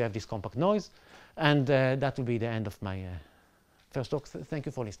general, you have this compact noise, and that will be the end of my first talk. Thank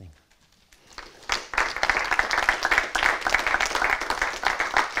you for listening.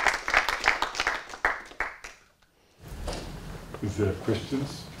 Is there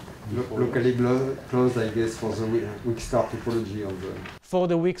questions? Locally closed, I guess, for the weak star topology on the... For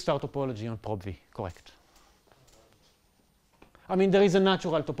the weak star topology on prob V, correct. I mean, there is a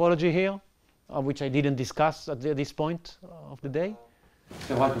natural topology here, which I didn't discuss at this point of the day.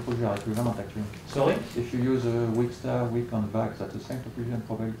 Several topologies are equivalent, actually. Sorry? If you use a weak star, weak on back, that's the same topology and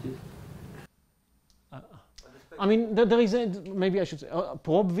probabilities? I mean, there is a, maybe I should say,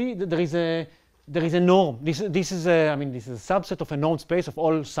 prob V, there is a norm. This is a subset of a normed space of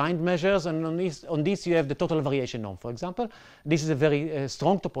all signed measures, and on this you have the total variation norm, for example. This is a very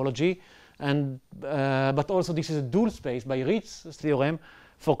strong topology, and but also this is a dual space by Ritz's theorem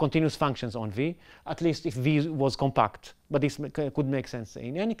for continuous functions on V, at least if V was compact. But this could make sense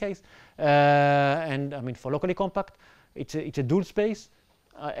in any case. And I mean, for locally compact, it's a dual space,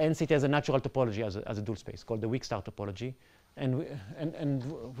 hence it has a natural topology as a dual space called the weak star topology. And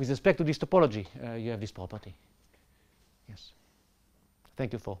with respect to this topology, you have this property. Yes.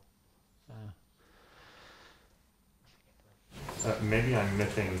 Thank you for. Maybe I'm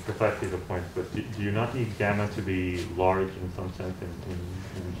missing precisely the point, but do you not need gamma to be large in some sense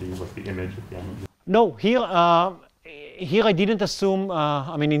in G? What's the image of gamma? No, here I didn't assume,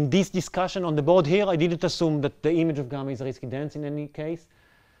 I mean, in this discussion on the board here, I didn't assume that the image of gamma is risky dense in any case.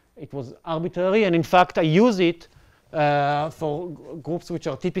 It was arbitrary, and in fact, I use it for groups which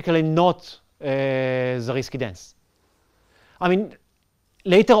are typically not Zariski dense. I mean,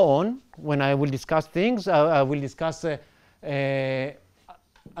 later on, when I will discuss things, I will discuss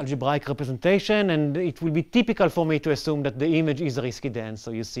algebraic representation, and it will be typical for me to assume that the image is Zariski dense,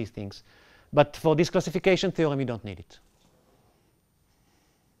 so you see things. But for this classification theorem, you don't need it.